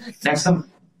table next to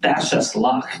them, that's just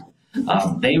luck.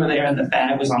 They were there, and the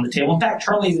bag was on the table. In fact,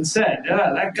 Charlie even said,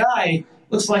 that guy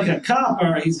looks like a cop,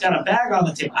 or he's got a bag on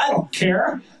the table. I don't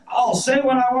care. I'll say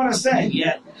what I want to say.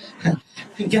 Yet,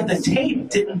 to get the tape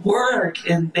didn't work,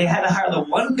 and they had to hire the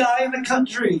one guy in the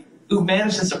country who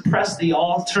managed to suppress the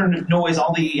alternative noise,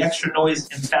 all the extra noise,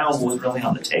 and found what was really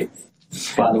on the tape.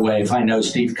 By the way, if I know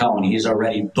Steve Cohen, he's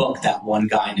already booked that one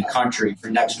guy in the country for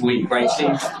next week, right,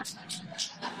 Steve?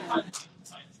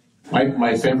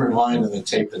 My favorite line in the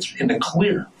tape that's in the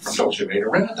clear from Dolce Vita,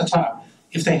 right at the top.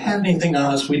 If they had anything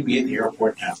on us, we'd be at the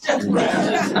airport now.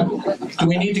 Do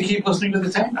we need to keep listening to the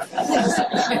tape?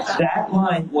 That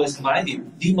line was, in my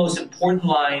view, the most important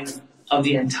line of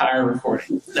the entire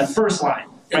recording. The first line.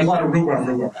 Right? A lot of rhubarb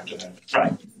after that.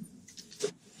 Right.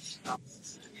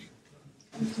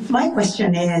 My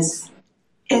question is,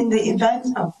 in the event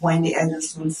of Wendy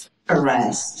Anderson's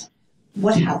arrest,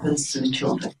 what happens to the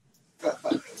children?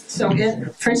 So,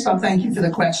 first of all, thank you for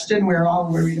the question. We're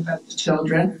all worried about the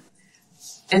children.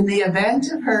 In the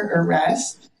event of her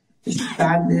arrest, it's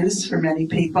bad news for many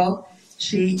people.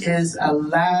 She is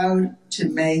allowed to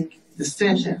make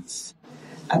decisions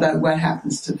about what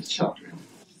happens to the children.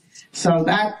 So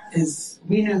that is,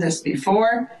 we knew this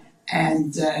before,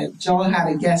 and Joel had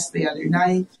a guest the other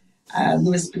night,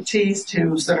 Louis Batiste,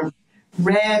 who sort of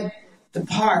read the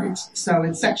part. So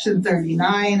it's section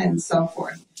 39 and so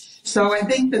forth. So I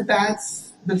think that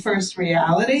that's the first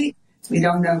reality. We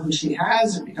don't know who she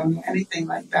has, or we don't know anything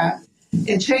like that.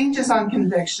 It changes on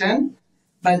conviction,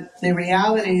 but the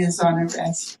reality is on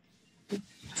arrest.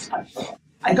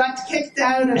 I got kicked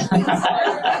out of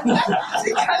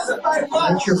because of my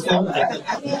watch. That's your phone.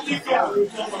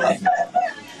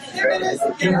 Here it is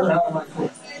again.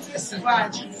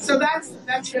 So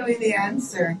that's really the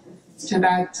answer to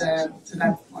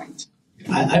that point.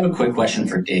 I have a quick question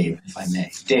for Dave, if I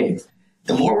may. Dave,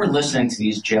 the more we're listening to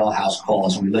these jailhouse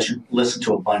calls, and we listen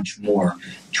to a bunch more,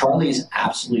 Charlie is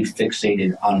absolutely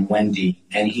fixated on Wendy,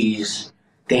 and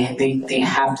they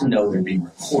have to know they're being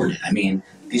recorded. I mean,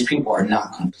 these people are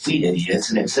not complete idiots,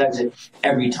 and it says it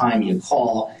every time you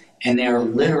call, and they're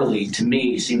literally, to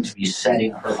me, seem to be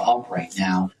setting her up right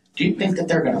now. Do you think that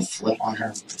they're going to flip on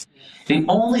her? The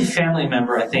only family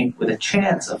member, I think, with a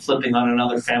chance of flipping on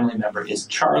another family member is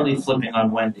Charlie flipping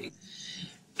on Wendy.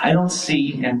 I don't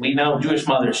see, and we know Jewish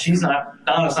mothers,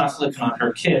 Donna's not flipping on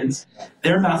her kids.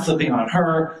 They're not flipping on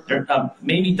her.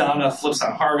 Maybe Donna flips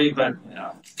on Harvey, but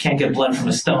can't get blood from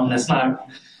a stone. That's not,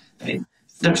 they're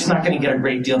just not going to get a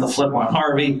great deal to flip on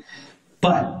Harvey.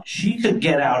 But she could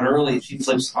get out early if she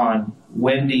flips on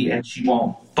Wendy, and she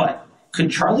won't. But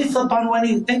could Charlie flip on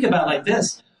Wendy? Think about it like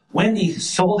this. Wendy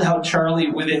sold out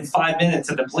Charlie within 5 minutes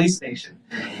at the police station.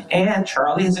 And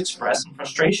Charlie has expressed some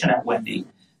frustration at Wendy.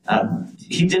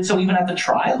 He did so even at the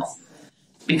trial.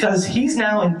 Because he's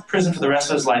now in prison for the rest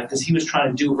of his life because he was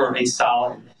trying to do her a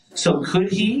solid. So could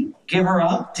he give her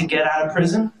up to get out of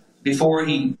prison before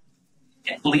he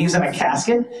leaves in a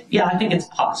casket? Yeah, I think it's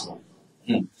possible.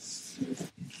 In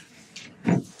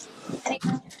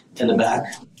the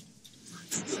back.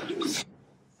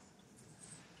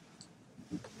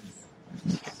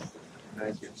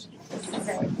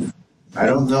 I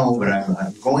don't know, but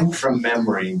I'm going from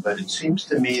memory, but it seems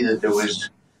to me that there was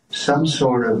some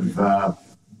sort of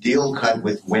deal cut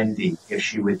with Wendy if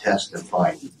she would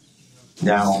testify.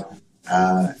 Now,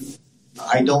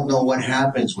 I don't know what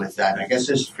happens with that. I guess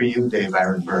this is for you, Dave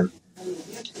Aronberg.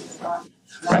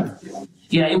 Right.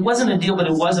 Yeah, it wasn't a deal, but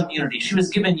it was immunity. She was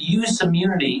given use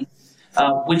immunity,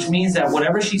 which means that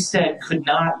whatever she said could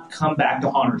not come back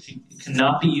to haunt her. She could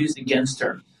not be used against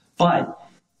her. But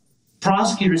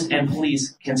prosecutors and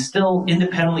police can still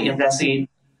independently investigate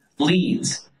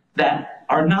leads that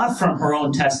are not from her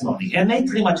own testimony. And they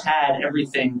pretty much had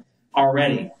everything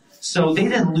already. So they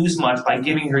didn't lose much by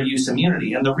giving her use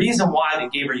immunity. And the reason why they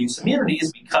gave her use immunity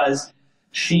is because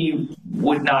she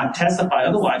would not testify.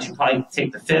 Otherwise, she'd probably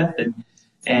take the fifth.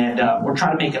 And we're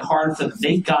trying to make it hard for them.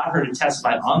 They got her to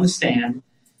testify on the stand,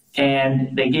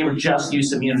 and they gave her just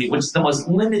use immunity, which is the most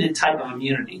limited type of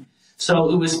immunity.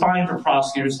 So it was fine for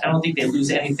prosecutors. I don't think they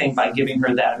lose anything by giving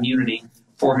her that immunity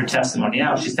for her testimony.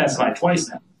 Now, she's testified twice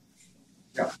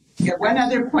now. Yeah, one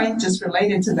other point just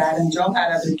related to that, and Joel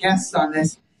had other guests on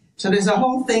this. So there's a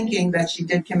whole thinking that she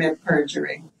did commit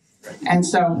perjury. And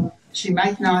so she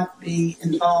might not be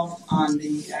involved on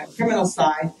the criminal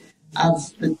side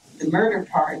of the murder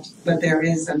part, but there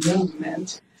is a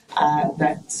movement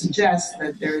that suggests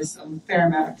that there is a fair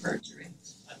amount of perjury.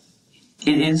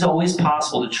 It is always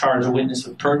possible to charge a witness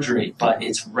with perjury, but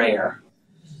it's rare.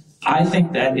 I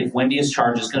think that if Wendy is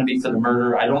charged, it's going to be for the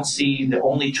murder. I don't see the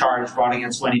only charge brought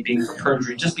against Wendy being for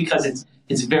perjury, just because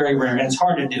it's very rare and it's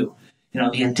hard to do.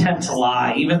 The intent to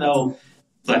lie, even though,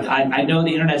 look, I know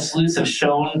the internet sleuths have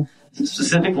shown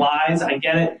specific lies. I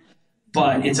get it,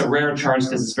 but it's a rare charge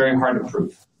because it's very hard to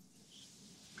prove.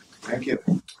 Thank you.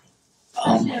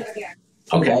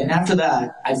 Okay, and after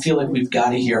that, I feel like we've got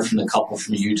to hear from the couple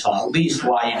from Utah, at least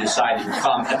why you decided to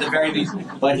come, at the very least.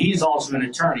 But he's also an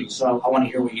attorney, so I want to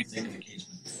hear what you think of the case.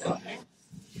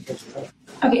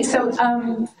 Okay, so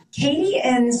Katie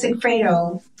and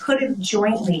Sigfredo could have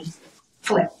jointly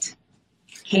flipped.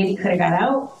 Katie could have got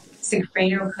out.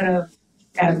 Sigfredo could have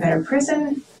got a better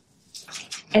prison.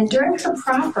 And during her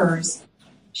proffers,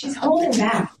 she's holding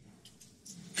back.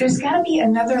 There's got to be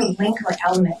another link or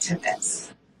element to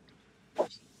this.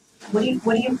 What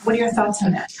are your thoughts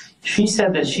on that? She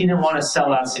said that she didn't want to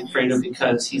sell out Sigfredo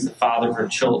because he's the father of her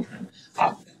children.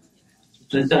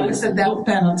 It's a death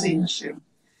penalty issue.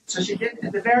 So she did,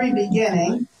 at the very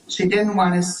beginning, she didn't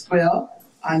want to squill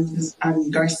on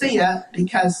Garcia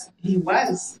because he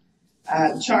was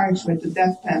charged with the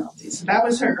death penalty. So that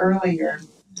was her earlier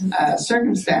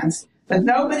circumstance. But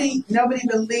nobody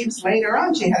believes later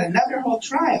on she had another whole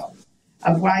trial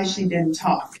of why she didn't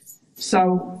talk.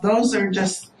 So those are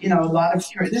just, there's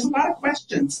a lot of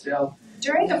questions still.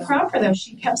 During the proffer, though,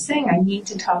 she kept saying, I need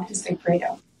to talk to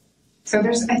Sigfredo. So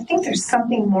I think there's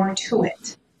something more to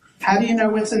it. How do you know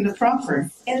what's in the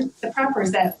proffer? In the proffer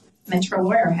is that Metro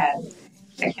lawyer had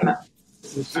that came up.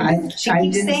 She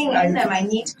keeps saying in them, I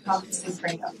need to talk to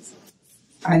Sigfredo.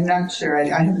 I'm not sure.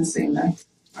 I haven't seen that.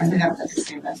 I haven't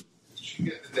seen that.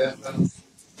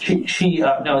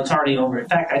 No, it's already over. In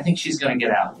fact, I think she's going to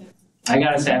get out. I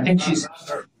got to say, I think she's...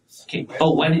 Okay.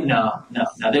 Oh, when? No,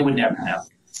 they would never know.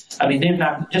 I mean, they're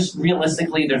not, just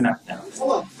realistically, they're not.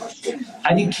 No.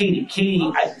 I think Katie,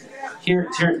 here,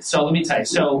 so let me tell you.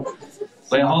 So,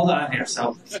 wait, hold on here.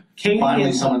 So, Katie.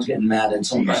 Finally, someone's getting mad at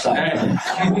someone's side.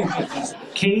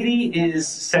 Katie is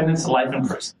sentenced to life in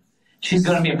prison. She's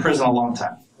going to be in prison a long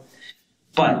time.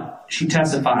 But she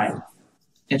testified,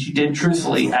 and she did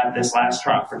truthfully at this last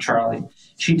trial for Charlie.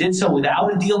 She did so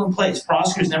without a deal in place.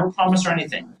 Prosecutors never promised her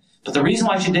anything. But the reason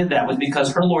why she did that was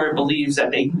because her lawyer believes that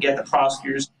they can get the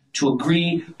prosecutors to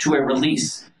agree to a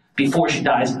release before she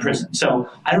dies in prison. So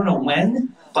I don't know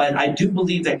when, but I do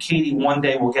believe that Katie one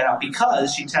day will get out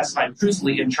because she testified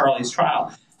truthfully in Charlie's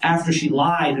trial. After she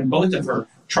lied in both of her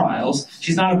trials,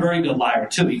 she's not a very good liar,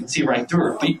 too. You can see right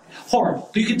through her. Horrible.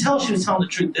 But you can tell she was telling the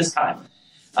truth this time,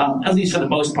 at least for the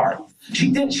most part.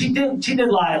 She did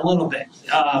lie a little bit.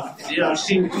 She did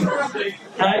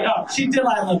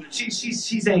lie a little bit.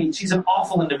 She's an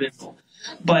awful individual.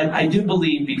 But I do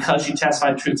believe, because she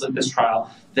testified truthfully at this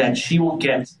trial, that she will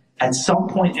get, at some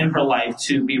point in her life,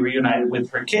 to be reunited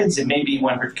with her kids, and maybe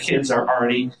when her kids are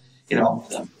already,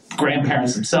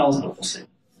 grandparents themselves, but we'll see.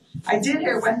 I did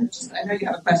hear I know you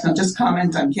have a question, I'll just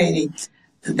comment on Katie.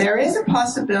 There is a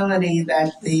possibility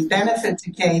that the benefit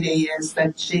to Katie is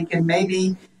that she can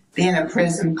maybe be in a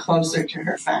prison closer to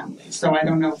her family. So I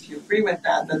don't know if you agree with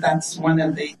that, but that's one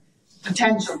of the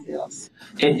potential deals.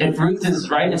 If Ruth is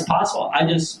right, it's possible. I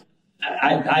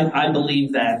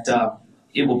believe that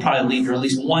it will probably lead her at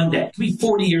least one day. It could be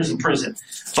 40 years in prison.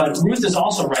 But Ruth is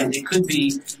also right. It could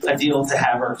be a deal to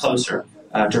have her closer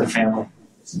to her family.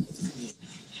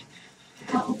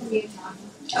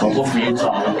 Couple from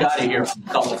Utah. We've got to hear from a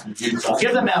couple from Utah.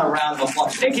 Give them a round of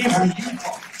applause. They came from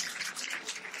Utah.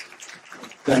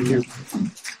 Thank you.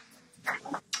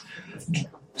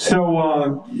 So,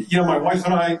 my wife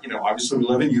and I, obviously we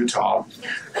live in Utah.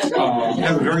 We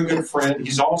have a very good friend.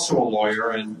 He's also a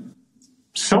lawyer, and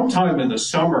sometime in the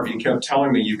summer he kept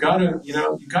telling me, you gotta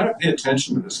pay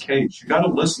attention to this case. You gotta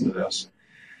listen to this.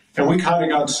 And we kind of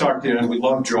got sucked in. We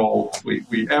love Joel.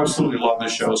 We absolutely love the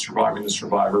show, Surviving the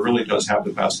Survivor. It really does have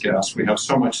the best guests. We have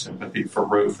so much sympathy for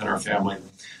Ruth and her family.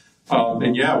 We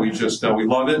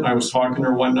love it. And I was talking to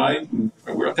her one night, and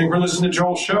I think we're listening to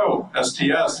Joel's show,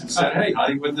 STS, and said, hey,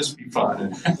 honey, wouldn't this be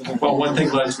fun? And, well, one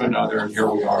thing led to another, and here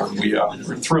we are. And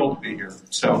we're thrilled to be here.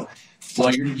 So,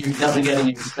 well, you're definitely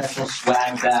getting a special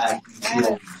swag bag.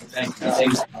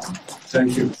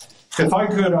 Thank you. If I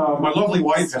could, my lovely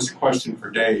wife has a question for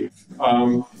Dave.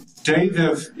 Dave,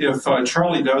 if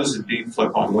Charlie does indeed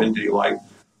flip on Wendy,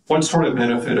 what sort of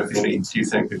benefit, if any, do you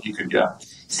think that he could get?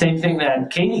 Same thing that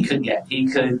Katie could get. He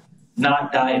could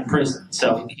not die in prison,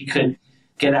 so he could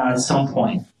get out at some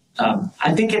point.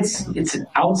 I think it's an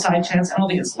outside chance. I don't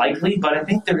think it's likely, but I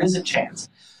think there is a chance.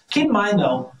 Keep in mind,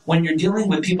 though, when you're dealing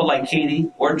with people like Katie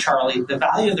or Charlie, the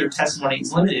value of their testimony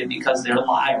is limited because they're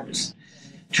liars.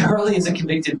 Charlie is a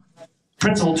convicted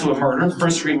principal to a murder,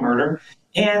 first-degree murder,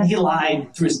 and he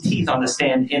lied through his teeth on the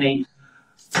stand in a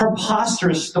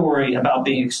preposterous story about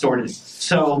being extorted.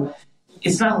 So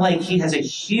it's not like he has a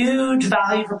huge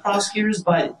value for prosecutors,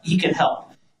 but he could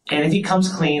help. And if he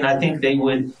comes clean, I think they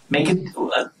would make it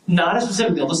not a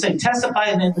specific deal. They'll say testify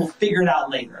and then we'll figure it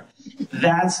out later.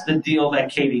 That's the deal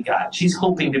that Katie got. She's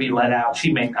hoping to be let out.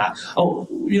 She may not. Oh,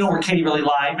 you know where Katie really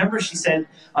lied? Remember she said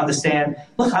on the stand,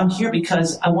 look, I'm here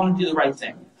because I want to do the right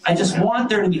thing. I just want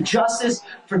there to be justice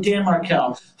for Dan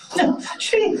Markel. No,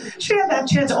 she had that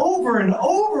chance over and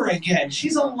over again.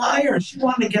 She's a liar. She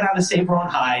wanted to get out to save her own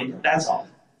hide. That's all.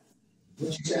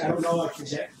 I don't know if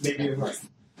she's maybe right.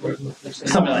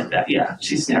 Something like that. Yeah,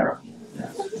 she's terrible.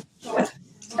 Yeah.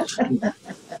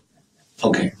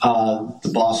 Okay,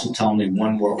 the boss will tell me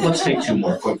one more. Let's take two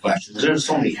more quick questions. There's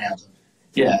so many hands up.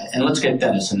 Yeah, and let's get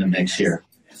Dennis in the mix here.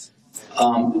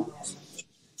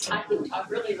 I can talk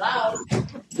really loud.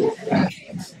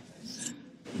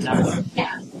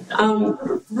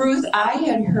 Ruth, I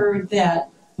had heard that,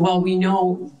 well, we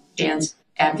know Dan's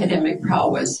academic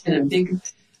prowess, and a big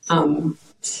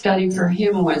study for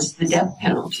him was the death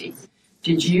penalty.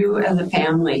 Did you as a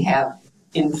family have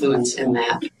influence in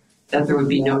that there would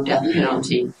be no death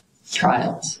penalty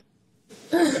trials?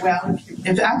 Well,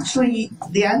 if actually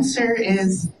the answer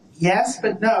is yes,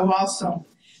 but no also.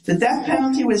 The death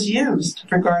penalty was used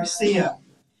for Garcia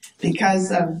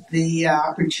because of the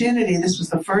opportunity. This was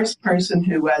the first person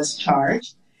who was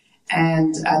charged,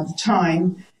 and at the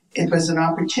time, it was an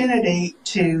opportunity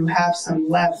to have some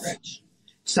leverage.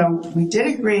 So we did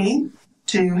agree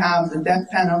to have the death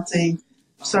penalty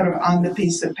sort of on the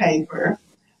piece of paper.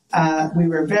 We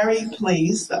were very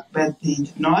pleased that he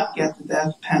did not get the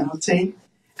death penalty.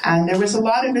 And there was a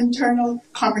lot of internal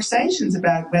conversations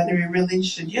about whether he really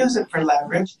should use it for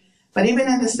leverage. But even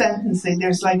in the sentencing, there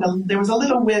was a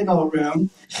little wiggle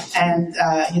room. And,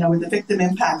 with the victim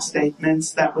impact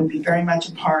statements, that would be very much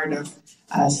a part of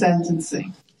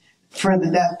sentencing for the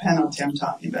death penalty I'm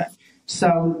talking about.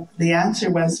 So the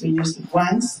answer was we used it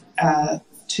once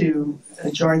to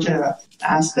Georgia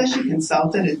asked us, she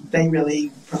consulted, and they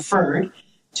really preferred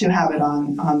to have it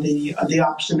on the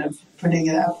option of putting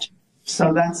it out.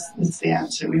 So that's the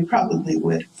answer. We probably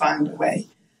would find a way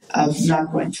of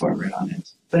not going forward on it.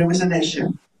 But it was an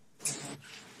issue.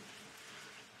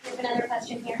 We have another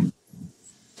question here.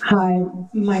 Hi,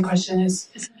 my question is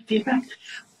feedback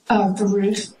for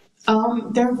Ruth.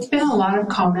 There have been a lot of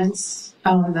comments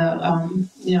on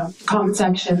the comment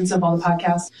sections of all the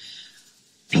podcasts.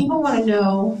 People want to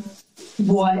know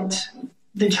what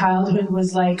the childhood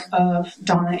was like of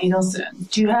Donna Adelson.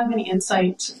 Do you have any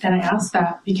insight? And I ask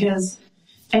that because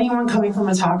anyone coming from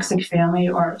a toxic family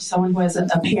or someone who has a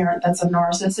parent that's a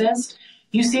narcissist,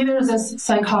 you see there's this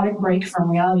psychotic break from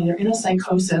reality. They're in a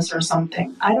psychosis or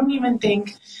something. I don't even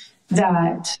think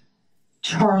that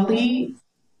Charlie...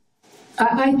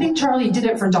 I think Charlie did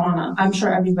it for Donna. I'm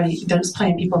sure there's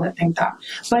plenty of people that think that.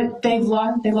 But they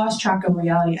lost track of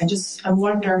reality. I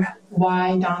wonder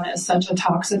why Donna is such a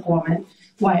toxic woman,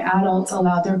 why adults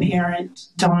allowed their parent,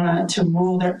 Donna,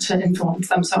 to influence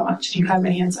them so much. Do you have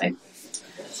any insight?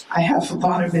 I have a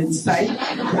lot of insight.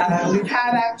 We've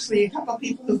had actually a couple of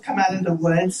people who've come out of the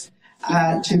woods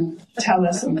to tell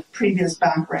us some previous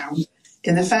background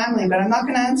in the family, but I'm not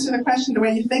going to answer the question the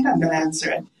way you think I'm going to answer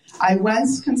it. I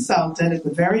once consulted at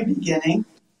the very beginning,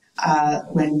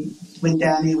 when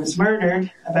Danny was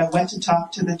murdered, about what to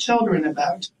talk to the children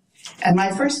about. And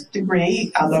my first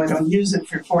degree, although I don't use it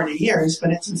for 40 years,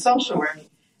 but it's in social work.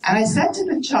 And I said to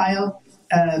the child,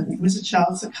 he was a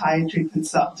child psychiatry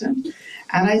consultant,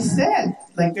 and I said,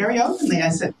 very openly, I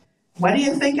said, what do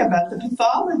you think about the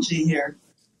pathology here?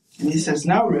 And he says,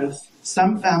 no, Ruth,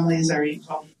 some families are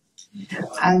evil.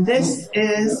 And this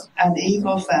is an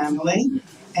evil family.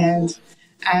 And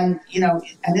in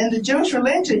the Jewish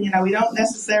religion, we don't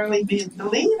necessarily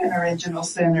believe in original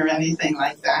sin or anything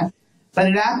like that, but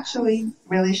it actually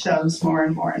really shows more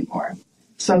and more and more.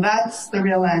 So that's the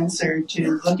real answer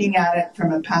to looking at it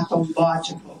from a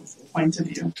pathological point of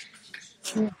view.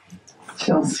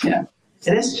 Chills, yeah.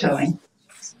 It is chilling.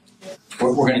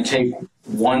 We're going to take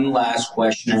one last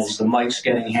question as the mic's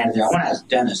getting handed there. I want to ask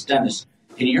Dennis. Dennis,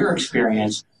 in your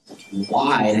experience,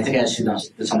 why, and I think I asked you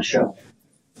this on the show,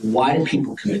 why do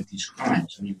people commit these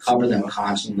crimes? When you cover them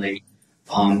constantly,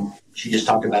 she just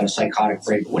talked about a psychotic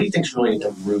break. What do you think is really at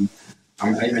the root?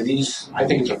 I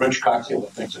think it's a rich cocktail of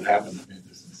things that happen. I mean,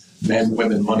 men,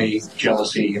 women, money,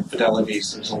 jealousy,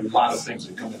 infidelities. There's a lot of things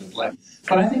that come into play.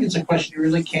 But I think it's a question you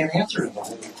really can't answer in the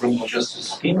whole criminal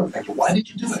justice scheme of things. Why did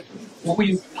you do it? What were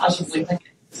you possibly thinking?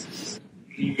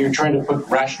 You're trying to put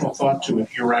rational thought to an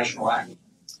irrational act.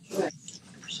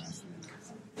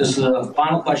 This is the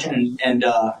final question, and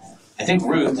I think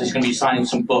Ruth is going to be signing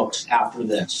some books after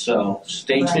this, so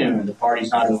stay tuned. The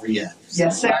party's not over yet.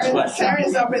 Yes,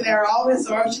 Sarah's over there.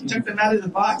 She took them out of the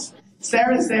box.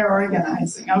 Sarah's there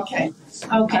organizing. Okay.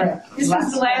 Right. This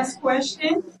is the last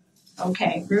question.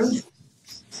 Okay, Ruth.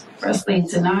 Firstly,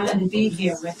 it's an honor to be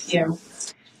here with you,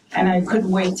 and I couldn't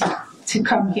wait to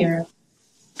come here.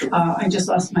 I just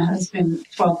lost my husband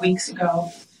 12 weeks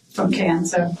ago from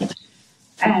cancer,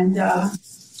 and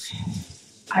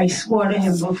I swore to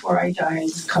him before I died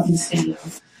to come and see you.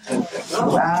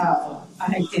 Wow.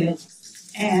 I did.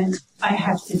 And I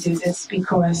have to do this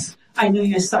because I knew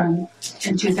your son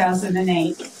in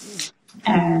 2008.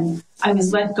 And I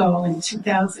was let go in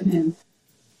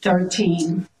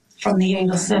 2013 from the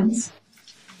Adelsons.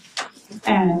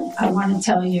 And I want to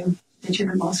tell you that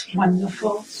you're the most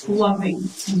wonderful, loving,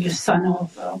 and your son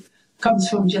also comes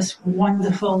from just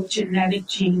wonderful genetic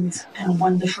genes and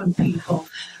wonderful people.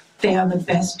 They are the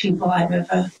best people I've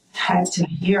ever had to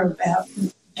hear about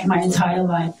in my entire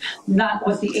life. Not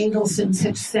what the Adelsons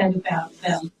have said about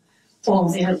them.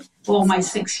 All my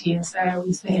 6 years that I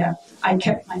was there, I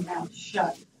kept my mouth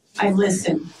shut. I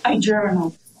listened, I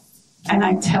journaled, and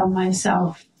I tell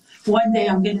myself, one day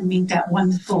I'm going to meet that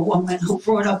wonderful woman who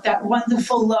brought up that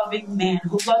wonderful, loving man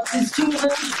who loved his 2 little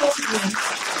children.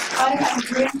 I have a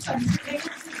grandson. Today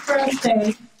was his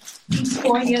birthday. He's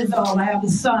 4 years old. I have a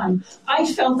son.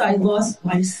 I felt I lost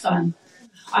my son.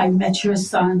 I met your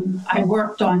son. I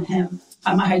worked on him.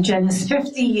 I'm a hygienist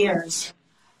 50 years.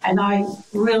 And I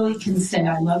really can say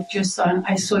I loved your son.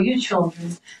 I saw your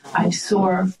children. I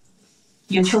saw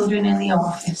your children in the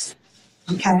office.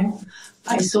 Okay?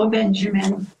 I saw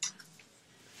Benjamin.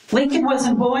 Lincoln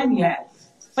wasn't born yet,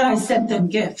 but I sent them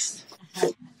gifts.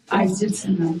 I did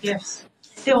send them gifts.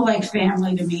 They were like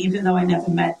family to me, even though I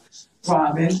never met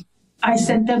Robert. I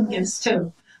sent them gifts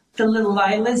too. The little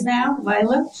Lila's now,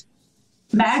 Lila,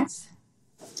 Max,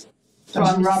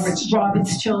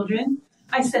 Robert's children.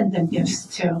 I sent them gifts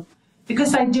too.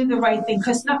 Because I do the right thing,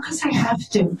 not because I have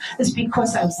to, it's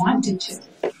because I wanted to.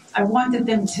 I wanted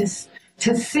them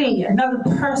to see another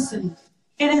person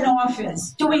in an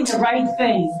office doing the right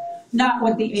thing, not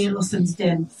what the Adelsons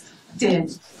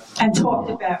did and talked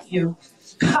about you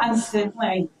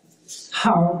constantly.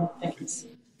 Horrible things.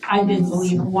 I didn't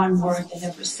believe one word they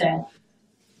ever said.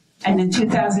 And in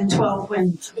 2012,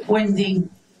 when Wendy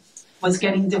was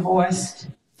getting divorced,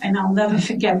 and I'll never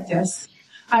forget this,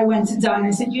 I went to Donna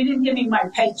and said, "You didn't give me my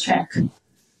paycheck."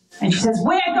 And she says,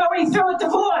 "We're going through a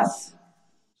divorce.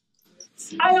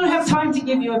 I don't have time to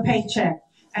give you a paycheck."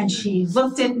 And she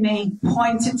looked at me,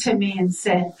 pointed to me, and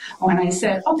said, when I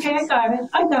said, "Okay, I got it.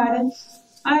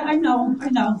 I know.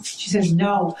 She says,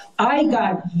 "No, I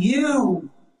got you.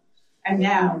 And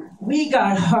now we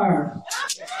got her."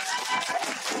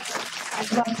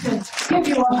 I'd love to give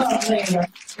you a hug later,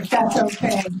 if that's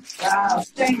okay. Wow.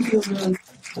 Thank you,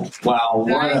 Ruth. Wow,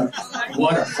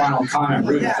 what a final comment,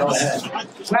 Ruth. Go ahead.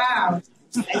 Wow.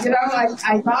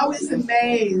 I'm always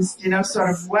amazed,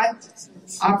 sort of what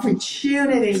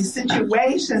opportunities,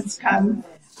 situations come.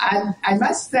 I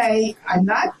must say, I'm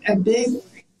not a big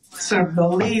sort of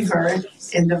believer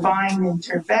in divine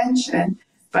intervention,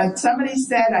 but somebody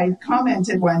said, I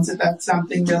commented once about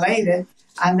something related,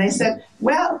 and they said,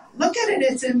 well, look at it,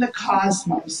 it's in the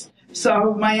cosmos.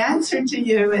 So my answer to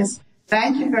you is,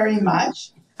 thank you very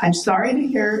much. I'm sorry to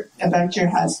hear about your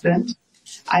husband.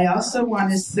 I also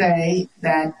want to say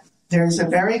that there's a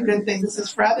very good thing. This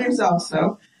is for others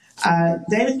also.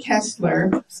 David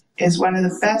Kessler is one of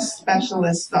the best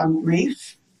specialists on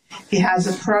grief. He has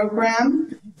a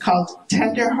program called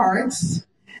Tender Hearts.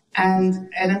 And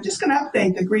I'm just going to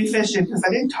update the grief issue because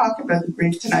I didn't talk about the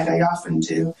grief tonight. I often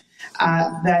do.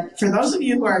 That for those of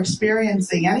you who are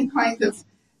experiencing any kind of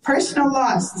personal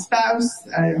loss, a spouse,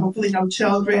 hopefully no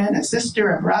children, a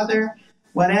sister, a brother,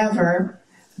 whatever,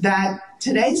 that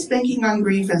today's thinking on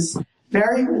grief is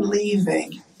very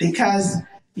relieving because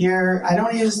I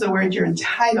don't use the word you're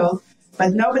entitled,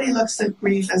 but nobody looks at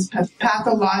grief as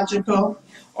pathological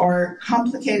or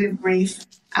complicated grief.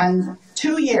 And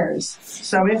 2 years.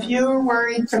 So if you're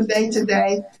worried from day to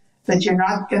day that you're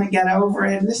not going to get over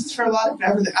it, and this is for a lot of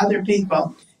other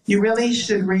people, you really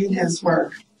should read his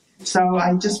work. So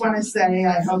I just want to say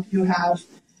I hope you have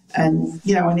an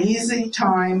easy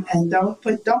time, and don't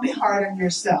be hard on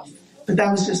yourself. But that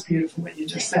was just beautiful what you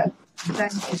just said.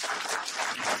 Thank you.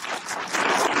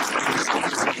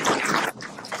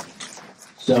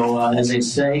 So as they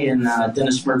say in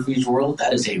Dennis Murphy's world,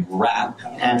 that is a wrap.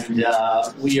 And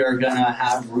we are going to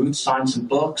have Ruth sign some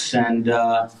books. And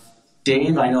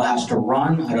Dave, I know, has to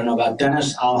run. I don't know about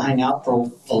Dennis. I'll hang out for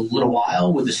a little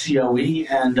while with the COE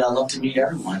and love to meet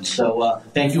everyone. So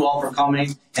thank you all for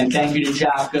coming. And thank you to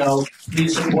JAPCO.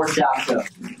 Please support JAPCO.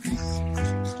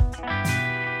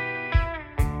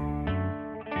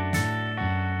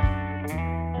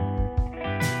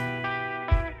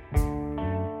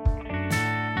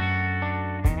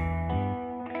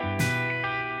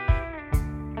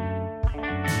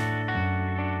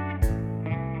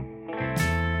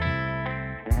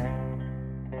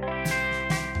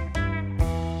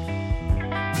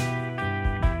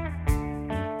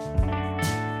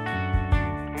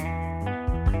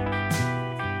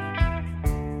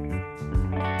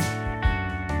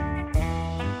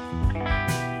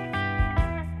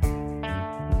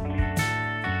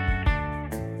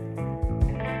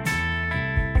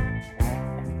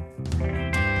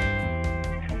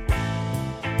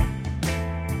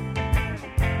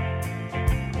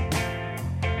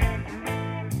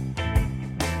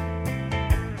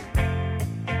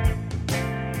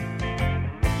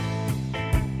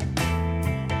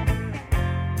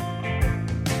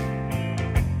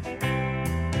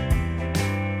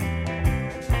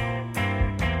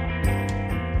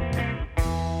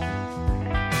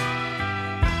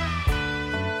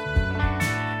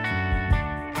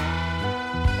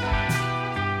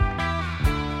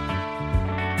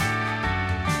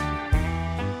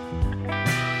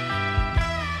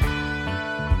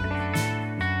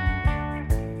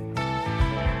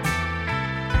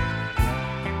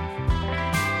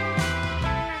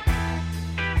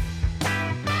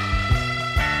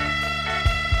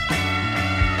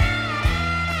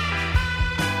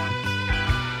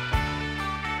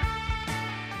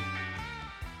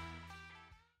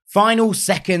 Final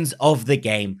seconds of the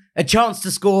game. A chance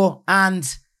to score,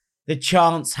 and the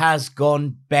chance has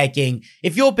gone begging.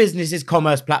 If your business's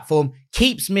commerce platform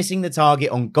keeps missing the target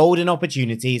on golden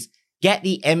opportunities, get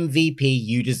the MVP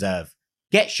you deserve.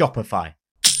 Get Shopify.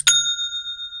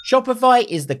 Shopify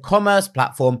is the commerce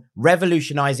platform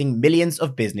revolutionizing millions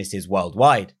of businesses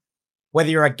worldwide. Whether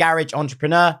you're a garage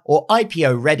entrepreneur or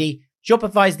IPO ready,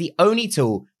 Shopify is the only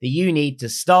tool that you need to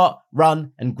start,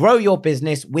 run, and grow your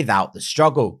business without the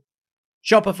struggle.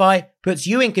 Shopify puts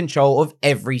you in control of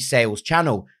every sales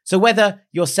channel. So whether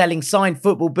you're selling signed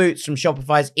football boots from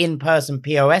Shopify's in-person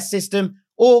POS system,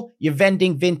 or you're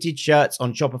vending vintage shirts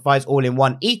on Shopify's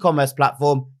all-in-one e-commerce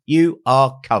platform, you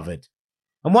are covered.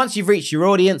 And once you've reached your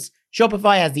audience,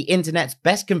 Shopify has the internet's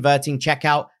best converting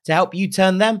checkout to help you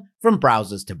turn them from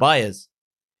browsers to buyers.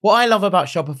 What I love about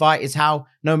Shopify is how,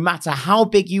 no matter how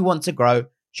big you want to grow,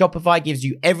 Shopify gives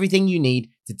you everything you need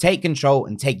to take control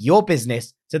and take your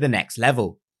business to the next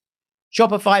level.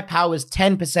 Shopify powers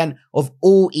 10% of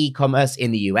all e-commerce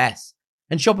in the US.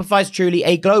 And Shopify is truly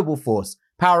a global force,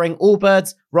 powering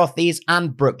Allbirds, Rothy's, and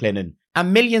Brooklinen,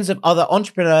 and millions of other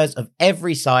entrepreneurs of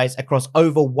every size across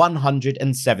over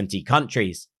 170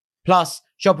 countries. Plus,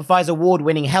 Shopify's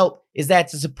award-winning help is there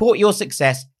to support your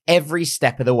success every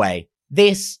step of the way.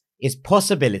 This is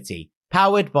Possibility,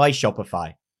 powered by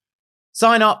Shopify.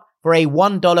 Sign up for a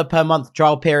 $1 per month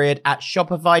trial period at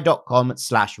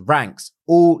shopify.com/ranks,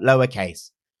 all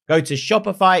lowercase. Go to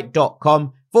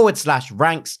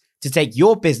shopify.com/ranks to take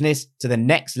your business to the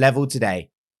next level today.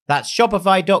 That's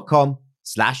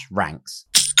shopify.com/ranks.